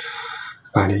vont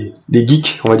les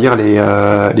geeks, on va dire,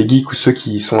 les geeks ou ceux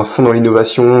qui sont à fond dans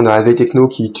l'innovation, dans la veille techno,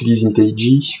 qui utilisent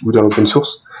IntelliJ ou dans l'open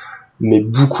source, mais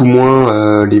beaucoup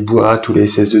moins les boîtes ou les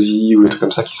SS2I ou les trucs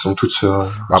comme ça qui sont toutes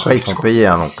après, ils font payer,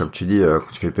 hein, donc comme tu dis,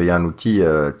 quand tu fais payer un outil,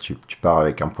 tu pars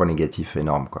avec un point négatif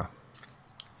énorme, quoi.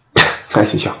 Ouais,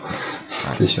 c'est sûr.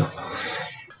 Ouais. C'est sûr.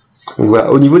 Donc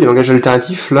voilà, au niveau des langages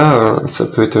alternatifs, là, ça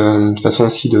peut être une façon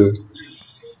aussi de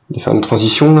faire une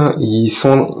transition, là. Ils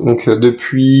sont, donc,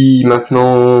 depuis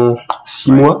maintenant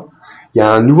 6 mois, il y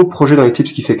a un nouveau projet dans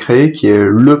Eclipse qui s'est créé, qui est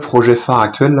le projet phare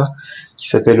actuel, là, qui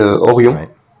s'appelle Orion. Ouais.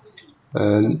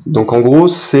 Donc en gros,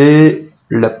 c'est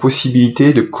la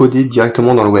possibilité de coder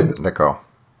directement dans le web. D'accord.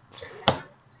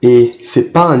 Et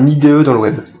c'est pas un IDE dans le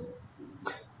web.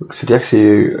 C'est-à-dire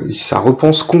que ça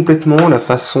repense complètement la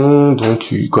façon dont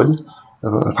tu codes,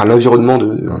 enfin l'environnement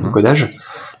de codage.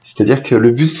 C'est-à-dire que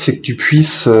le but, c'est que tu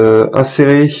puisses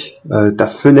insérer ta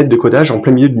fenêtre de codage en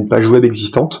plein milieu d'une page web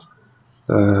existante,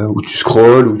 où tu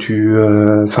scrolles,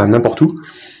 enfin n'importe où,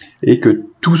 et que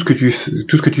tout ce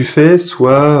que tu fais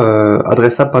soit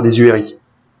adressable par des URI,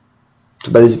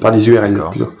 par des URL.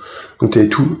 Plutôt. Donc t'es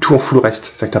tout en full rest.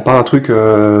 C'est-à-dire que t'as pas un truc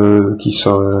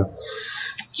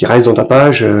qui reste dans ta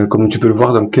page, comme tu peux le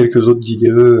voir dans quelques autres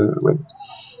IDE web.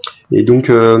 Et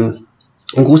donc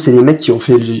en gros, c'est des mecs qui ont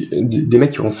fait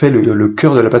le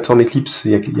cœur de la plateforme Eclipse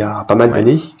il y a pas mal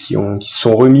d'années, qui se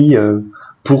sont remis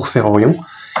pour faire Orion.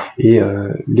 Et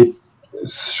les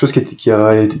choses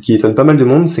qui étonnent pas mal de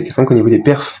monde, c'est que rien qu'au niveau des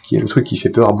perfs, qui est le truc qui fait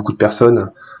peur à beaucoup de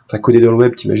personnes, enfin coder dans le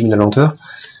web, t'imagines la lenteur.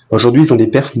 Aujourd'hui, ils ont des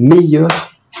perfs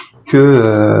meilleurs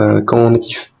qu'en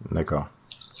natif. D'accord.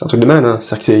 C'est un truc de malade, hein.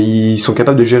 C'est-à-dire qu'ils sont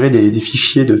capables de gérer des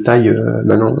fichiers de taille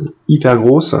maintenant hyper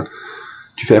grosse.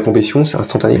 Tu fais la complétion, c'est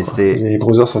instantané. Mais les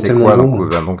browsers sont tellement bons.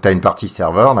 Donc t'as une partie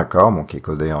serveur, d'accord, qui est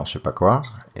codée en je sais pas quoi,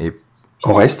 et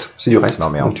En REST, c'est du REST.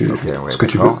 Non, mais okay, ce que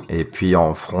tu veux. Et puis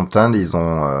en front-end, ils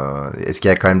ont. Est-ce qu'il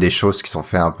y a quand même des choses qui sont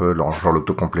faites un peu, genre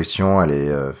l'autocomplétion, elle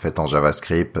est faite en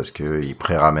JavaScript parce que ils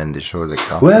pré-ramènent des choses,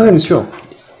 etc. Ouais, bien sûr.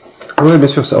 Ouais, bien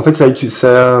sûr. En fait, ça utilise, tu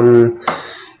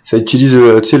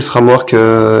sais, le framework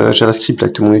JavaScript là,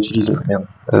 que tout le monde utilise.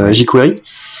 jQuery.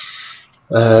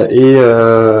 T'as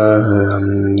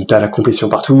la complétion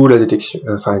partout, la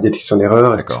détection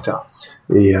d'erreurs, etc.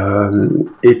 Et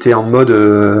t'es en mode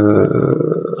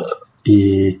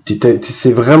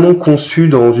c'est vraiment conçu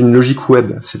dans une logique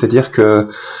web, c'est-à-dire que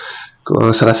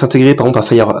ça va s'intégrer par exemple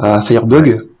à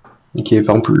Firebug, qui est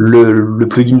par exemple le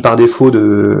plugin par défaut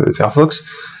de Firefox.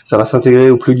 Ça va s'intégrer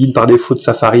au plugin par défaut de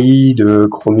Safari, de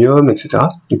Chromium, etc.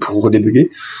 pour redébugger.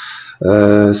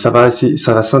 Ça va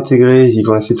s'intégrer, ils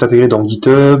vont essayer de s'intégrer dans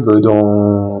GitHub,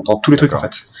 dans tous les trucs en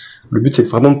fait. Le but c'est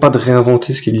vraiment pas de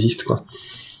réinventer ce qui existe, quoi.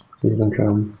 Et donc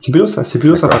c'est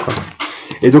plutôt sympa, quoi.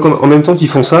 Et donc en même temps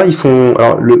qu'ils font ça,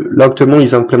 là actuellement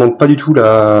ils implémentent pas du tout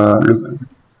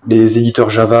les éditeurs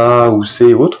Java ou C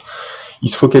et autres. Ils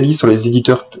se focalisent sur les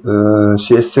éditeurs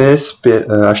CSS,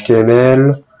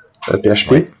 HTML,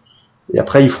 PHP. Ouais. Et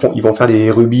après ils vont faire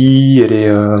les Ruby et les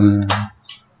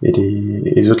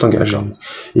autres langages.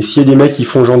 Et s'il y a des mecs qui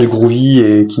font genre du Groovy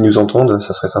et qui nous entendent,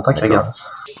 ça serait sympa qu'ils regardent.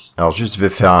 Alors juste, je vais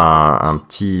faire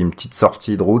une petite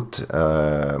sortie de route.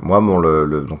 Moi,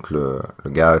 le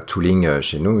gars tooling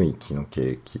chez nous,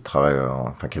 qui travaille,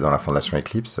 qui est dans la fondation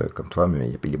Eclipse, comme toi, mais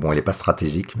il est pas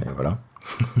stratégique, mais voilà.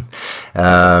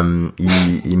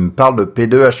 Il me parle de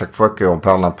P2 à chaque fois qu'on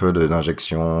parle un peu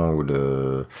d'injection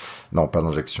non, pas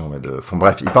d'injection, mais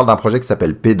bref, il parle d'un projet qui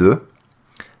s'appelle P2.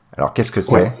 Alors, qu'est-ce que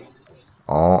c'est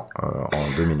en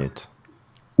 2 minutes?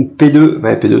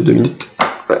 P2, 2 minutes.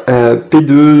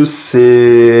 P2,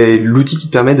 c'est l'outil qui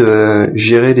permet de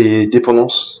gérer les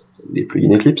dépendances des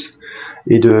plugins Eclipse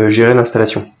et de gérer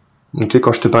l'installation. Donc, tu sais,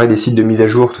 quand je te parlais des sites de mise à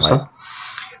jour, tout ça,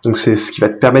 donc c'est ce qui va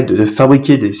te permettre de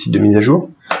fabriquer des sites de mise à jour.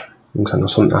 Donc, c'est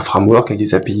un framework avec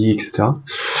des API, etc.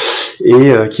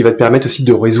 Et qui va te permettre aussi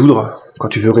de résoudre. Quand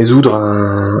tu veux résoudre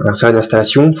faire une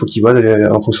installation, il faut qu'il voit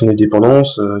en fonction des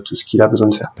dépendances tout ce qu'il a besoin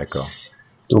de faire. D'accord.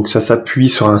 Donc ça s'appuie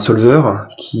sur un solver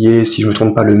qui est, si je me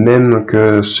trompe pas, le même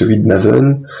que celui de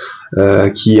Maven,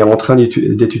 qui est en train d'être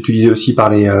utilisé aussi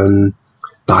par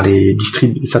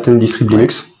certaines distribs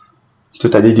Linux. Tu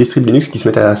as des distribs Linux qui se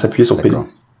mettent à s'appuyer sur P2.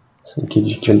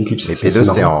 Qui vient d'Eclipse. Et P2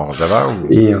 c'est en Java ou...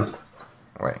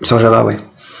 C'est en Java, ouais.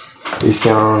 Et c'est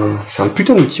un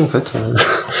putain d'outil en fait.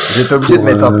 J'étais obligé de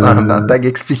mettre un tag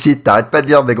explicite, t'arrêtes pas de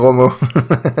dire des gros mots.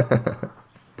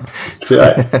 C'est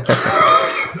vrai.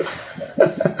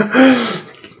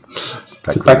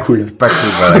 C'est pas cool. C'est pas cool,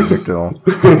 voilà, exactement.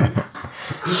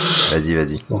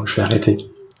 Vas-y. Bon, je vais arrêter.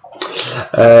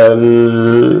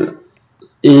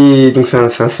 Et donc c'est un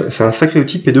sacré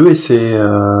outil P2 et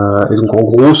donc en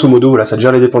grosso modo, voilà, ça te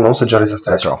gère les dépendances, ça te gère les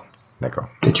installations. D'accord.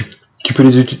 Et tu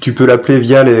peux l'appeler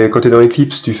via quand t'es dans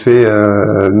Eclipse, tu fais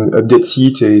update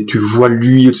site et tu vois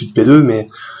lui au-dessus de P2, mais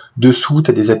dessous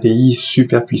t'as des API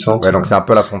super puissantes. Ouais, donc c'est un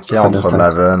peu la frontière entre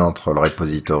Maven, entre le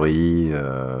repository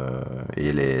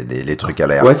et les trucs à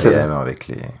la RPM avec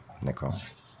les. D'accord.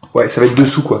 Ouais, ça va être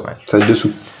dessous quoi. Ouais. Ça va être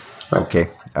dessous. Ouais. Ok.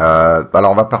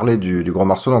 Alors on va parler du gros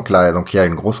morceau. Donc là, il y a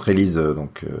une grosse release dont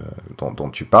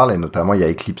tu parles et notamment il y a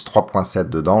Eclipse 3.7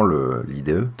 dedans,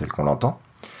 l'IDE tel qu'on l'entend.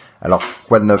 Alors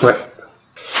quoi de neuf?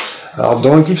 Alors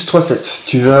dans Eclipse 3.7,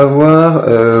 tu vas avoir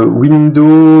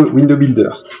Window Builder,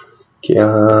 qui est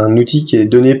un outil qui est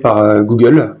donné par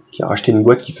Google, qui a racheté une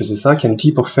boîte qui faisait ça, qui est un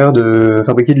outil pour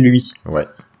fabriquer de l'UI. Ouais.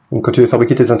 Donc quand tu veux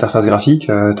fabriquer tes interfaces graphiques,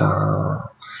 t'as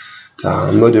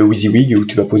un mode WYSIWYG où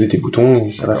tu vas poser tes boutons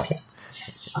et ça va se faire.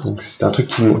 Donc c'est un truc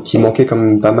qui manquait quand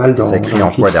même pas mal dans. Ça écrit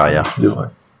en quoi derrière?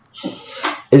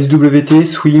 SWT,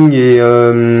 Swing et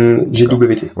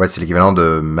GWT. Ouais, c'est l'équivalent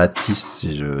de Matisse,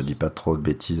 si je dis pas trop de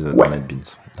bêtises, dans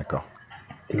NetBeans. D'accord.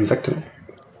 Exactement.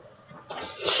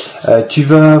 Tu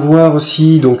vas avoir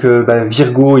aussi donc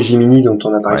Virgo et Gemini dont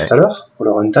on a parlé tout à l'heure pour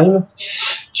le runtime.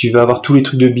 Tu vas avoir tous les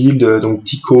trucs de build, donc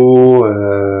Tico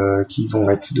qui vont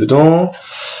être dedans.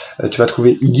 Tu vas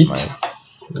trouver Igit,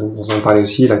 dont on en parlait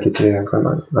aussi là, qui était quand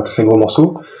même un très gros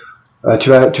morceau.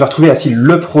 Tu vas retrouver aussi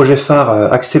le projet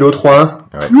phare Axelo 3.1.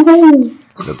 Ouais.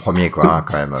 Le premier quoi,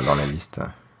 quand même dans la liste.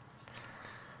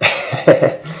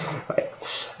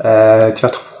 Tu vas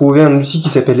trouver un outil qui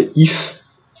s'appelle IF,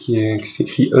 qui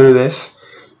s'écrit EEF,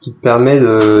 qui te permet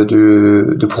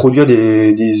de produire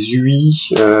des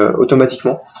UI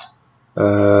automatiquement.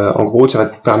 En gros, ça va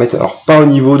te permettre, alors pas au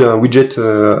niveau d'un widget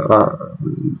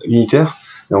unitaire,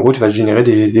 mais en gros, tu vas générer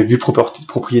des vues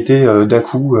propriétés d'un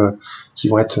coup qui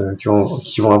vont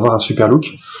avoir un super look.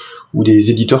 ou des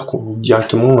éditeurs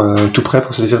directement tout prêts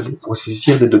pour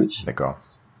saisir des données. D'accord.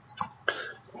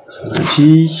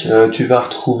 Tu vas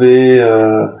retrouver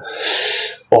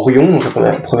Orion, donc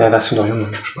la première version d'Orion, dont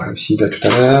je parlais aussi là tout à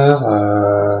l'heure.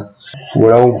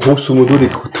 Voilà, en grosso modo, des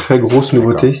très grosses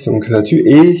nouveautés donc là-dessus.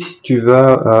 Et tu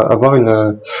vas avoir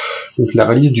donc la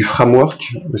release du framework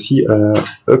aussi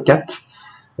E4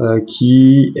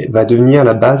 qui va devenir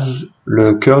la base,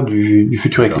 le cœur du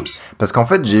futur Eclipse. Parce qu'en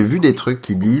fait, j'ai vu des trucs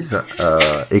qui disent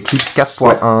Eclipse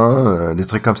 4.1, des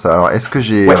trucs comme ça. Alors, est-ce que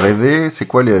j'ai rêvé? C'est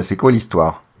quoi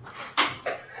l'histoire?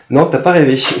 Non, t'as pas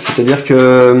rêvé. C'est-à-dire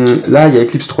que là, il y a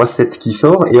Eclipse 3.7 qui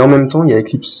sort, et en même temps, il y a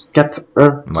Eclipse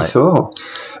 4.1 qui sort,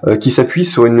 qui s'appuie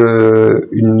sur une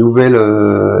nouvelle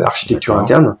architecture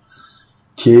interne,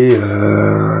 qui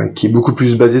est beaucoup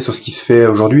plus basée sur ce qui se fait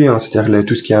aujourd'hui, hein, c'est-à-dire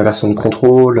tout ce qui est inversion de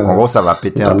contrôle. En gros, ça va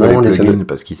péter un peu les plugins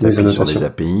parce qu'ils s'appuient sur des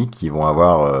API qui vont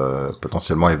avoir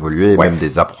potentiellement évolué, et même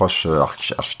des approches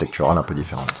architecturales un peu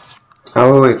différentes.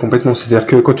 Ah ouais, complètement. C'est-à-dire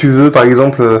que quand tu veux, par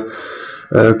exemple,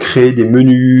 créer des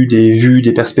menus, des vues,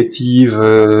 des perspectives,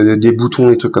 des boutons,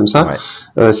 des trucs comme ça,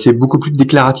 c'est beaucoup plus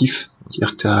déclaratif.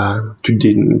 C'est-à-dire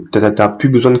que t'as plus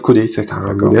besoin de coder. C'est-à-dire que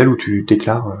t'as un modèle où tu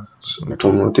déclares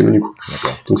tes menus.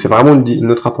 Donc c'est vraiment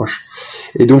une autre approche.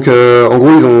 Et donc en gros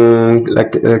ils ont la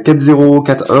 4.0,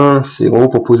 4.1, c'est en gros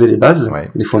pour poser les bases,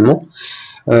 les fondements.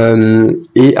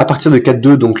 Et à partir de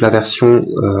 4.2, donc la version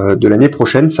de l'année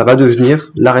prochaine, ça va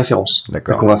devenir la référence.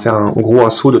 Donc on va faire en gros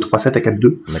un saut de 3.7 à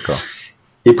 4.2. D'accord.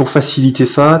 Et pour faciliter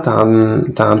ça, t'as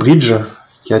un bridge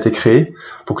qui a été créé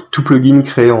pour que tout plugin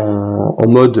créé en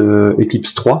mode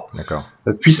Eclipse 3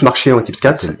 puisse marcher en Eclipse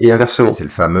 4 et inversement. C'est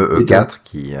le fameux E4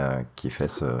 qui fait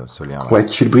ce lien-là. Ouais,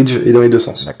 qui fait le bridge et dans les deux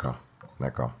sens. D'accord.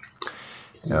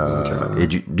 Et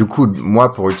du coup,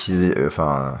 moi, pour utiliser,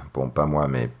 pas moi,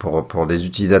 mais pour des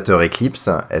utilisateurs Eclipse,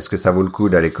 est-ce que ça vaut le coup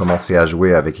d'aller commencer à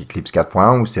jouer avec Eclipse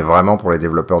 4.1 ou c'est vraiment pour les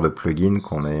développeurs de plugins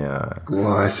qu'on est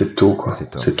Ouais, c'est tôt, quoi. C'est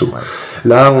tôt. Ouais.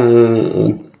 Là,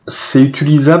 c'est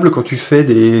utilisable quand tu fais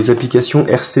des applications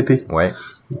RCP. Ouais.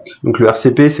 Donc le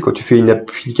RCP, c'est quand tu fais une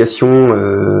application,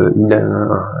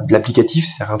 de l'applicatif,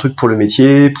 c'est un truc pour le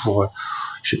métier, pour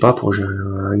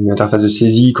une interface de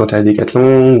saisie quand t'es à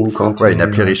Decathlon ou quand une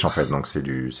appli riche en fait, donc c'est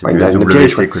du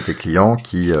SWT côté client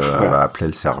qui va appeler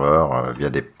le serveur via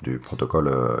du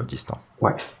protocole distant.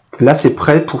 Ouais. Là c'est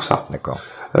prêt pour ça. D'accord.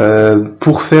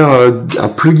 Pour faire un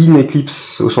plugin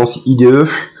Eclipse au sens IDE,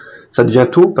 ça devient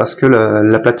tôt parce que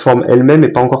la plateforme elle-même est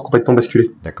pas encore complètement basculée.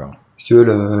 D'accord. Si tu veux,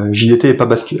 le JDT est pas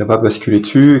basculé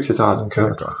dessus, etc. Donc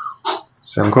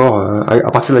c'est encore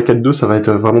à partir de la 4.2 ça va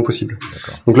être vraiment possible.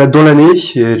 Donc là dans l'année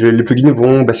les plugins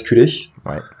vont basculer,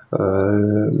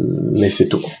 mais c'est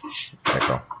tôt.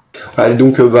 D'accord.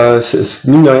 Donc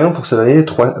mine de rien pour cette année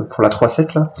pour la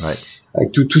 3.7 là,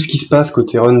 avec tout ce qui se passe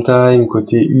côté runtime,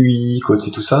 côté UI,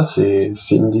 côté tout ça, c'est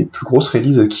une des plus grosses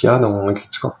releases qu'il y a dans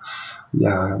Eclipse, quoi. Il y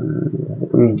a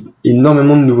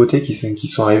énormément de nouveautés qui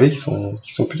sont arrivées, qui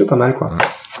sont plutôt pas mal, quoi.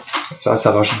 Ça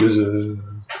va gigeuse.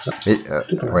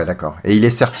 Ouais, d'accord. Et il est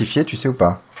certifié, tu sais ou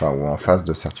pas? Ou en phase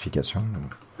de certification?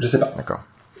 Je sais pas. D'accord.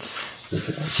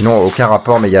 Sinon, aucun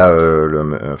rapport, mais il y a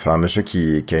un monsieur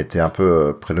qui a été un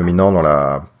peu prédominant dans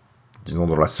la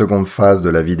seconde phase de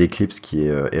la vie d'Eclipse, qui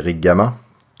est Eric Gama,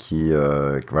 qui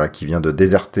vient de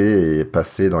déserter et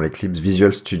passer dans l'Eclipse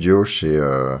Visual Studio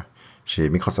chez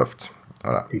Microsoft.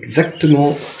 Voilà.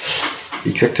 Exactement.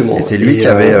 Et c'est lui qui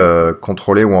avait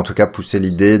contrôlé ou en tout cas poussé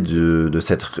l'idée de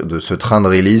ce train de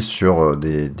release sur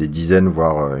des dizaines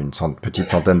voire une petite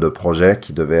centaine de projets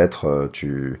qui devaient être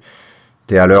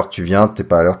t'es à l'heure tu viens, t'es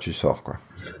pas à l'heure tu sors, quoi.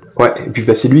 Ouais, et puis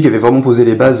c'est lui qui avait vraiment posé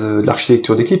les bases de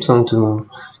l'architecture d'Eclipse, hein,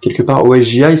 quelque part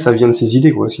OSGI ça vient de ses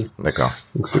idées, quoi, aussi. D'accord.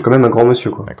 Donc c'est quand même un grand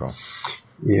monsieur, quoi. D'accord.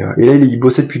 Et là il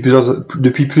bossait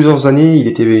depuis plusieurs années, il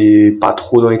était pas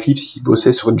trop dans Eclipse, il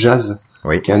bossait sur Jazz.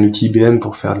 Qui est un outil IBM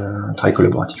pour faire un travail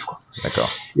collaboratif, quoi. D'accord.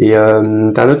 Et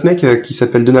t'as un autre mec qui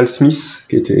s'appelle Donald Smith,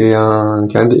 qui était un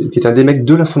des mecs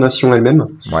de la fondation elle-même.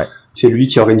 Ouais. C'est lui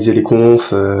qui organisait les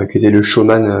confs, qui était le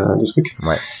showman du truc.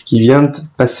 Ouais. Qui vient de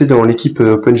passer dans l'équipe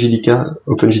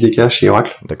OpenJDK chez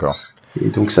Oracle. D'accord. Et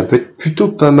donc ça peut être plutôt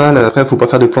pas mal. Après, faut pas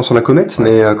faire de plan sur la comète,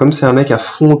 mais comme c'est un mec à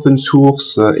fond open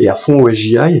source et à fond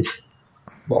OSGI,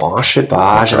 bon, je sais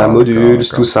pas, j'ai la module,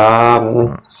 tout ça, bon,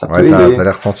 ça peut aider. Ça a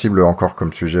l'air sensible encore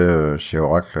comme sujet chez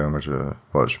Oracle. Moi,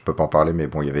 je peux pas en parler, mais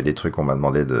bon, il y avait des trucs, on m'a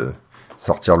demandé de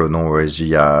sortir le nom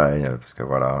OSGI, parce que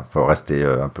voilà, faut rester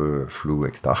un peu flou,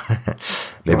 etc.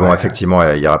 Mais bon, effectivement,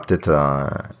 il y aura peut-être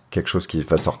quelque chose qui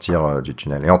va sortir du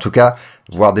tunnel. Et en tout cas,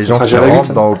 voir des gens qui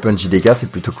rentrent dans OpenJDK, c'est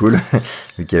plutôt cool,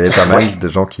 vu qu'il y avait pas mal de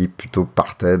gens qui plutôt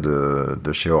partaient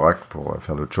de chez Oracle pour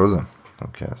faire d'autres choses.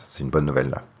 Donc, c'est une bonne nouvelle,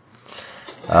 là.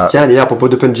 Tiens, d'ailleurs, à propos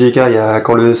d'OpenJDK,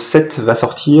 quand le 7 va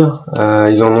sortir,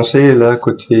 ils ont annoncé, là,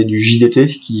 côté du JDT,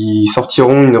 qu'ils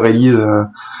sortiront une release,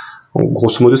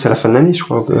 grosso modo, c'est à la fin de l'année, je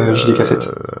crois, JDK 7.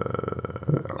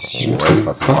 Si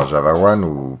ça sera Java 1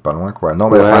 ou pas loin, quoi. Non,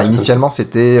 mais initialement,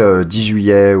 c'était 10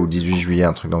 juillet ou 18 juillet,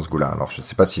 un truc dans ce goût-là. Alors, je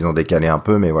sais pas s'ils ont décalé un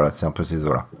peu, mais voilà, c'est un peu ces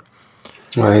eaux-là.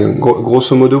 Ouais,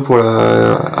 grosso modo,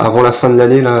 avant la fin de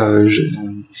l'année, là,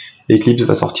 Eclipse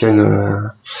va sortir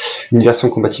une version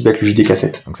compatible avec le JDK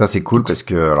 7. Donc ça c'est cool parce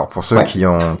que alors pour ceux qui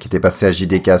étaient passés à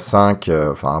JDK 5,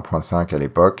 enfin 1.5 à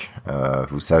l'époque,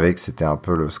 vous savez que c'était un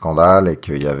peu le scandale et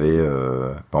qu'il y avait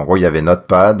en gros il y avait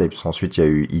Notepad et puis ensuite il y a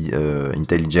eu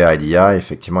IntelliJ IDEA et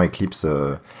effectivement Eclipse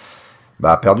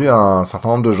a perdu un certain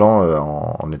nombre de gens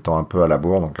en étant un peu à la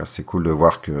bourre, donc là c'est cool de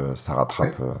voir que ça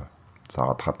rattrape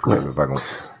le wagon.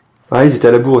 Ouais, ils étaient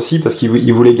à la bourre aussi parce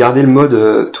qu'ils voulaient garder le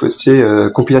mode,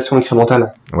 compilation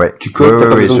incrémentale. Ouais. Tu codes, t'as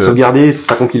pas besoin de sauvegarder,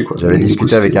 ça compile, quoi. J'avais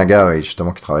discuté avec un gars,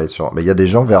 justement, qui travaillait sur... Mais il y a des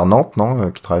gens vers Nantes,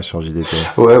 non, qui travaillent sur JDT.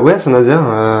 Ouais, Saint-Nazaire,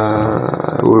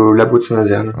 au labo de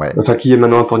Saint-Nazaire. Ouais. Enfin, qui est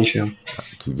maintenant à Pornichet.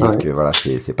 Qui disent que, voilà,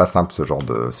 c'est pas simple,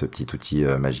 ce petit outil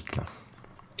magique, là.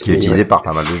 Qui est utilisé par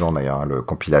pas mal de gens, d'ailleurs. Le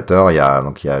compilateur, il y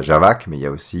a Javac, mais il y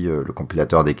a aussi le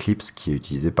compilateur d'Eclipse qui est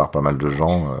utilisé par pas mal de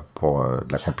gens pour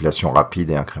de la compilation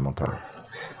rapide et incrémentale.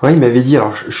 Ouais, il m'avait dit,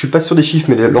 alors je suis pas sûr des chiffres,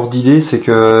 mais l'ordre d'idée, c'est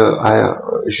que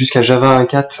jusqu'à Java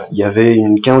 1.4, il y avait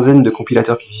une quinzaine de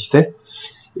compilateurs qui existaient,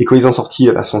 et quand ils ont sorti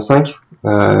la version 5,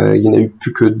 il y en a eu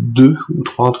plus que 2 ou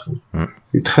 3, il y a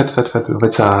eu très très très peu. En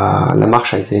fait, la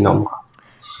marche a été énorme, quoi.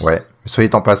 Ouais,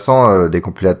 soit en passant, des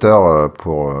compilateurs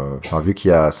vu qu'il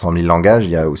y a 100 000 langages,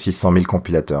 il y a aussi 100 000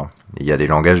 compilateurs. Et il y a des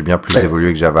langages bien plus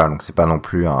évolués que Java, donc c'est pas non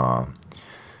plus un...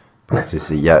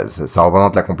 ça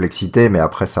représente la complexité, mais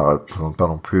après ça représente pas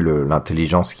non plus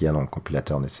l'intelligence qu'il y a dans le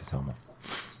compilateur nécessairement.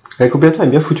 Le compilateur est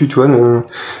bien foutu, tu vois.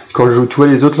 Quand tu vois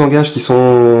les autres langages qui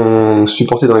sont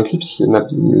supportés dans Eclipse,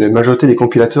 la majorité des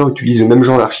compilateurs utilisent le même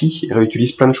genre d'archi et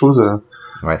réutilisent plein de choses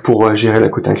pour gérer la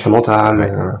côté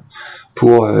incrémentale,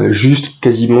 pour juste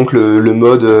quasiment que le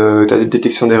mode de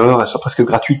détection d'erreur elle soit presque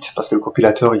gratuite parce que le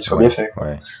compilateur il soit bien fait.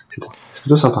 Ouais. C'est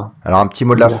plutôt sympa. Alors un petit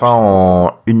mot de la fin en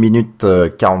 1 minute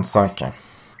 45.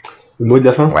 Le mot de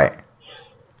la fin ? Ouais.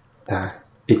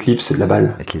 Eclipse c'est de la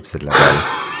balle. Eclipse c'est de la balle.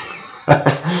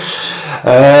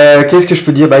 Qu'est-ce que je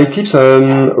peux dire ? Eclipse,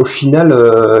 au final,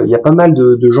 il y a pas mal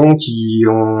de gens qui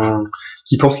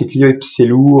pensent qu'Eclipse c'est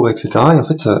lourd, etc. Et en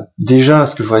fait, déjà,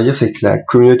 ce que je voudrais dire, c'est que la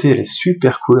communauté elle est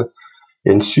super cool.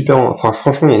 Il y a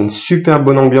franchement, il y a une super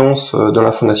bonne ambiance dans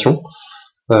la fondation.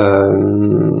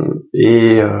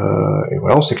 Et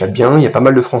voilà, on s'éclate bien. Il y a pas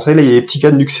mal de Français. Là, il y a les petits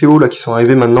gars de Nuxeo là qui sont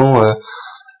arrivés maintenant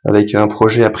avec un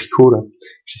projet apricot. Là.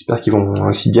 J'espère qu'ils vont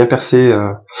aussi bien percer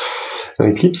dans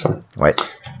Eclipse. Ouais.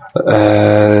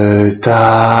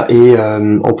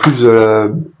 En plus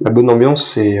la bonne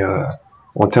ambiance, c'est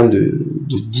en termes de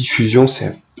diffusion, c'est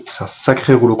un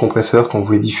sacré rouleau compresseur quand vous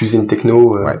voulez diffuser une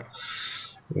techno.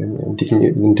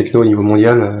 Une techno au niveau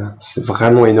mondial, c'est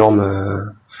vraiment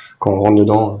énorme quand on rentre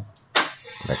dedans.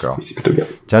 D'accord. C'est plutôt bien.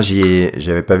 Tiens,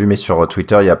 j'avais pas vu, mais sur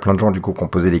Twitter, il y a plein de gens du coup qui ont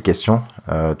posé des questions.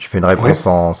 Tu fais une réponse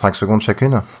en 5 secondes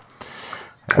chacune.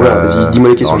 Vas-y, dis-moi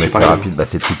les questions. Non, mais c'est rapide.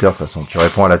 C'est Twitter de toute façon. Tu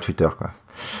réponds à la Twitter, quoi.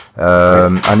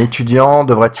 Un étudiant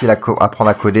devrait-il apprendre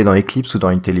à coder dans Eclipse ou dans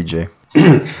IntelliJ ?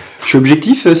 Je suis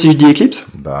objectif si je dis Eclipse ?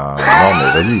 Non,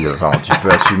 mais vas-y. Tu peux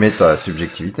assumer ta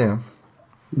subjectivité. Hein.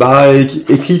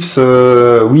 Eclipse,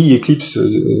 oui, Eclipse,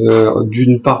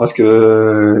 d'une part parce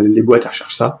que les boîtes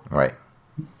recherchent ça. Ouais.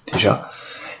 Déjà.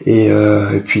 Et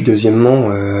puis deuxièmement,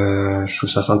 je trouve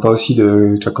ça sympa aussi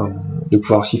de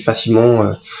pouvoir aussi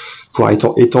facilement pouvoir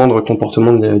étendre le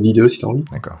comportement de l'IDE si t'as envie.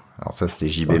 D'accord. Alors ça c'était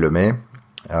JB Lemay.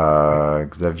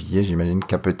 Xavier, j'imagine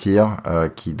Capetir,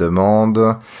 qui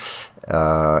demande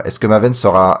est-ce que Maven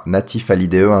sera natif à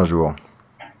l'IDE un jour ?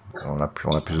 On a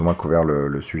plus ou moins couvert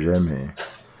le sujet, mais...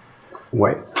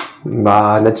 Ouais.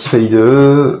 Natif à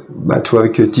l'IDE, toi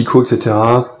avec Tico, etc.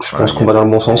 Je pense qu'on va dans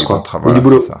le bon sens, quoi. Il y a du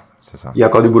boulot. C'est ça. Il y a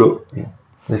encore du boulot.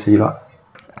 Là, ça y va.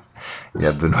 Il y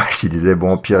a Benoît qui disait,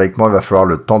 empiriquement, il va falloir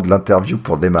le temps de l'interview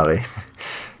pour démarrer.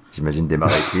 J'imagine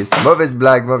démarrer Eclipse. Mauvaise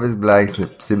blague.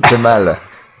 C'est mal.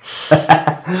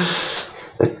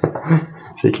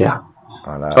 C'est clair.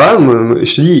 Voilà.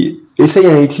 Je te dis, essaye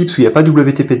un Eclipse où il n'y a pas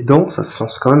WTP dedans, ça se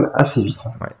lance quand même assez vite.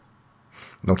 Ouais.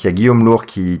 Donc il y a Guillaume Lourd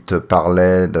qui te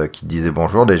parlait, qui te disait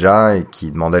bonjour déjà, et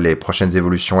qui demandait les prochaines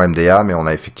évolutions MDA, mais on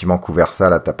a effectivement couvert ça,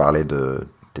 là t'as parlé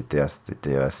t'étais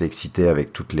assez excité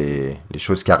avec toutes les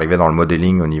choses qui arrivaient dans le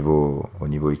modeling au niveau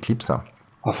Eclipse.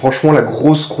 Franchement, la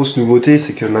grosse nouveauté,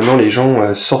 c'est que maintenant les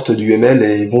gens sortent du ML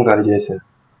et vont vers les DSL.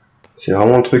 C'est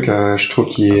vraiment le truc, je trouve,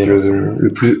 qui est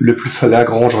le plus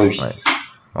flagrant aujourd'hui. Ouais.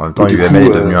 En même temps, UML est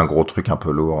devenu un gros truc un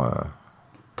peu lourd,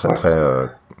 très,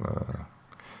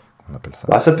 on appelle ça.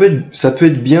 Bah, ça peut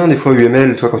être bien des fois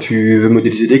UML, toi, quand tu veux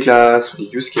modéliser des classes ou des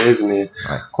use cases, mais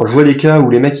quand je vois des cas où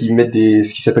les mecs ils mettent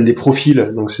ce qui s'appelle des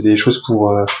profils, donc c'est des choses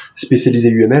pour spécialiser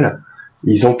UML,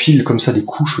 et ils empilent comme ça des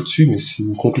couches au-dessus, mais c'est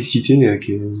une complexité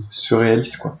qui est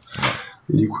surréaliste, quoi.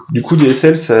 Et du coup,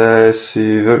 DSL,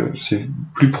 c'est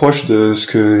plus proche de ce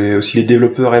que aussi les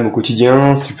développeurs aiment au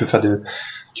quotidien.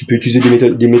 Tu peux utiliser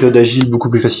des méthodes agiles beaucoup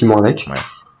plus facilement avec.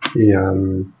 Et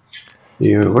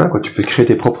voilà, quoi, tu peux créer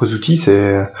tes propres outils.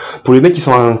 C'est pour les mecs qui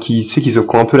ont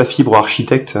un peu la fibre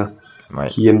architecte,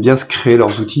 qui aiment bien se créer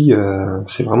leurs outils.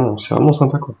 C'est vraiment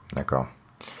sympa, quoi. D'accord.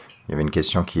 Il y avait une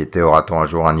question qui était: aura-t-on un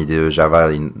jour un IDE Java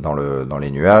dans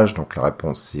les nuages? Donc la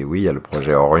réponse c'est oui. Il y a le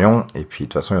projet Orion, et puis de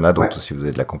toute façon il y en a d'autres si vous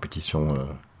avez de la compétition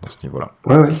dans ce niveau-là.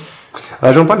 Ouais.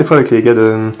 J'en parle des fois avec les gars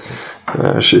de.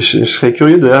 Je serais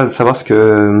curieux de savoir ce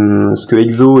que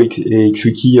Exo et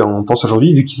XWiki en pensent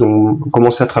aujourd'hui, vu qu'ils ont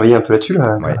commencé à travailler un peu là-dessus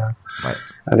là,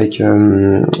 avec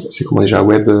c'est comment déjà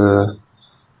Web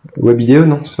IDE,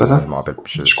 non, c'est pas ça? Je me rappelle,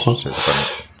 je crois. Je sais pas.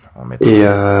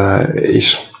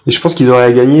 Et je pense qu'ils auraient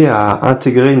à gagner à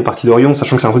intégrer une partie d'Orion,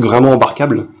 sachant que c'est un truc vraiment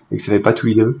embarquable et que ça n'avait pas tout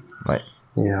l'IDE.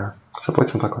 Et ça pourrait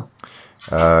être sympa, quoi.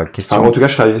 Question. En tout cas,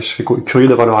 je serais curieux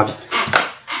d'avoir leur avis.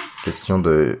 Question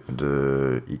de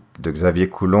Xavier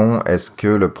Coulon: est-ce que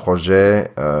le projet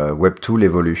WebTool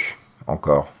évolue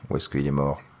encore, ou est-ce qu'il est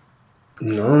mort?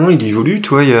 Non, il évolue.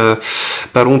 Toi, il y a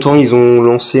pas longtemps, ils ont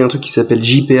lancé un truc qui s'appelle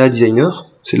JPA Designer.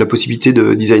 C'est la possibilité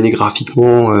de designer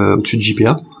graphiquement au-dessus de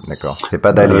JPA. D'accord. C'est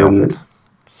pas Dali en fait.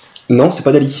 Non, c'est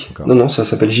pas Dali. Non, ça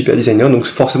s'appelle JPA Designer, donc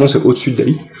forcément c'est au-dessus de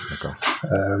Dali. D'accord.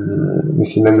 Mais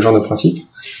c'est le même genre de principe.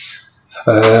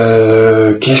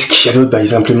 Qu'est-ce qu'il y a d'autre?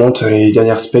 Ils implémentent les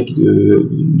dernières specs de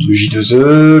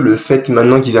J2E. Le fait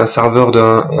maintenant qu'ils aient un serveur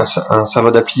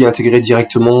d'appli intégré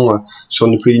directement sur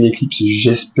une plugin Eclipse,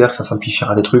 j'espère que ça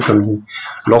simplifiera des trucs comme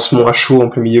lancement à chaud en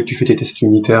plein milieu que tu fais tes tests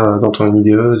unitaires dans ton IDE,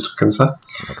 des trucs comme ça.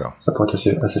 D'accord. Ça pourrait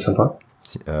être assez sympa.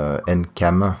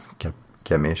 Ncam, je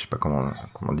sais pas comment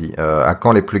on dit. À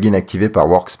quand les plugins activés par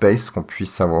Workspace, qu'on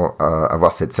puisse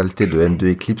avoir cette saleté de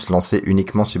M2 Eclipse lancée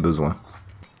uniquement si besoin?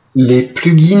 Les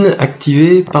plugins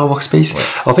activés par Workspace.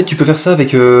 En fait, tu peux faire ça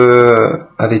avec M2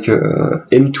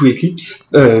 Eclipse.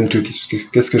 M2 Eclipse,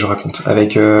 qu'est-ce que je raconte?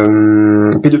 Avec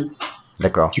P2.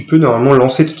 D'accord. Tu peux normalement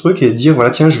lancer ton truc et dire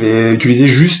voilà, tiens, je vais utiliser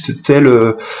juste telle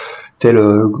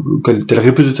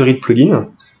repository de plugins.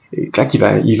 Et clac, il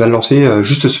va lancer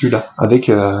juste celui-là avec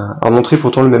en entrée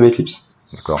pourtant le même Eclipse.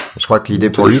 D'accord. Je crois que l'idée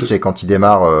pour lui, c'est quand il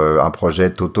démarre un projet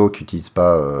Toto qui n'utilise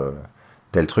pas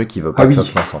tel truc, il veut pas que ça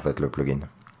se lance en fait le plugin.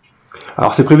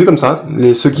 Alors c'est prévu comme ça.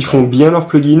 Ceux qui font bien leur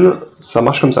plugin, ça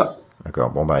marche comme ça.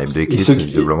 D'accord. Bon M2 Eclipse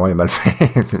visiblement est mal fait.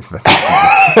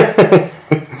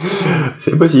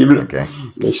 C'est possible. Okay.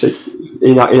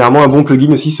 Et normalement un bon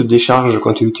plugin aussi se décharge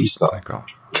quand tu l'utilises pas. D'accord.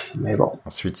 Mais bon.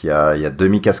 Ensuite, il y a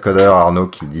demi-cascodeur Arnaud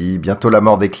qui dit: bientôt la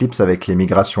mort d'Eclipse avec les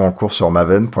migrations en cours sur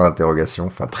Maven, point d'interrogation.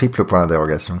 Enfin, triple point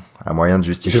d'interrogation. Un moyen de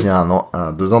justifier 2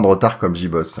 ans de retard comme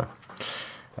JBoss.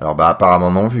 Alors,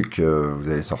 apparemment non, vu que vous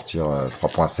allez sortir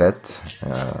 3.7,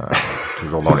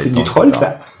 toujours dans les temps. C'est du troll,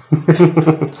 ça.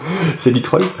 C'est du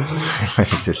troll. Oui,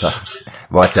 c'est ça.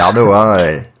 Bon, c'est Arnaud, hein.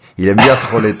 Il aime bien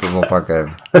troller de temps en temps, quand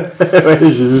même.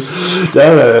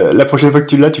 La prochaine fois que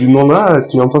tu l'as, tu lui demanderas ce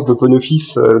qu'il en pense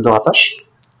d'OpenOffice dans Apache.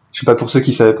 Je sais pas, pour ceux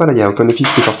qui savaient pas, là, il y a OpenOffice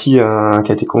qui est sorti, qui a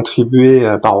été contribué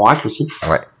par Oracle aussi.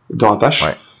 Dans Apache.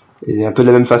 Et un peu de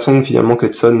la même façon, finalement, que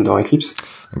Edson dans Eclipse.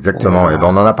 Exactement. Et on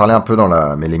en a parlé un peu dans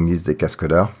la mailing list des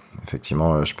cascodeurs.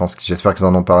 Effectivement, j'espère qu'ils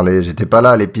en ont parlé. J'étais pas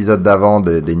là à l'épisode d'avant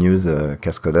des news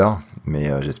cascodeurs,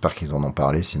 mais j'espère qu'ils en ont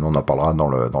parlé. Sinon, on en parlera dans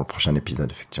le prochain épisode,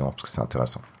 effectivement, parce que c'est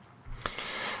intéressant.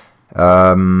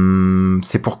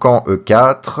 C'est pour quand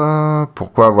E4?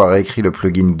 Pourquoi avoir écrit le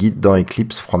plugin Git dans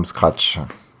Eclipse from scratch?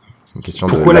 C'est une question.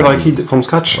 Pourquoi l'avoir écrit from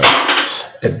scratch?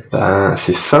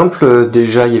 C'est simple.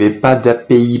 Déjà, il n'y avait pas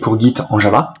d'API pour Git en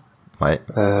Java.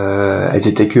 Elles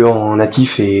étaient que en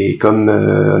natif, et comme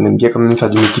on aime bien quand même faire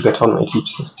du multiplateforme dans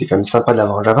Eclipse, c'était quand même sympa de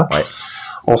l'avoir en Java.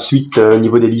 Ensuite, au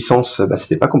niveau des licences,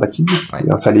 c'était pas compatible.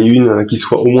 Il en fallait une qui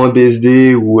soit au moins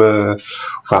BSD ou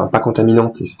pas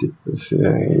contaminante.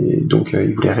 Donc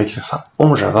ils voulaient réécrire ça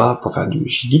en Java pour faire du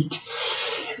Git.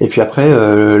 Et puis après,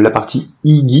 la partie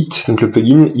e-Git, donc le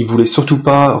plugin, ils voulaient surtout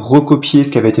pas recopier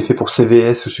ce qui avait été fait pour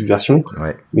CVS ou Subversion,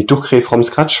 mais tout recréer from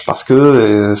scratch, parce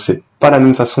que c'est pas la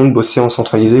même façon de bosser en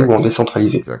centralisé ou en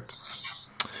décentralisé. Exact.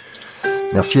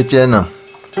 Merci Étienne.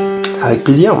 Avec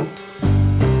plaisir.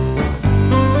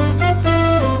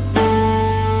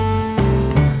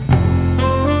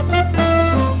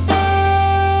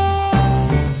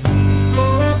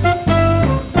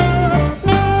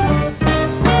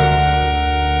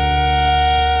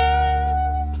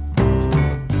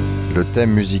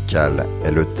 thème musical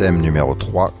est le thème numéro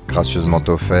 3, gracieusement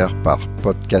offert par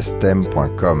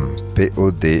podcastem.com,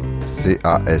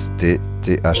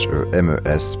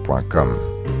 podcastthemes.com.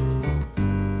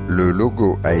 Le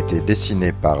logo a été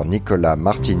dessiné par Nicolas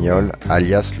Martignol,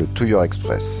 alias le Touilleur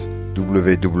Express,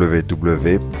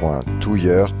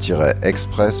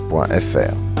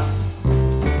 www.touilleur-express.fr.